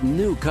with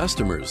new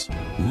customers.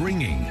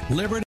 Ringing Liberty.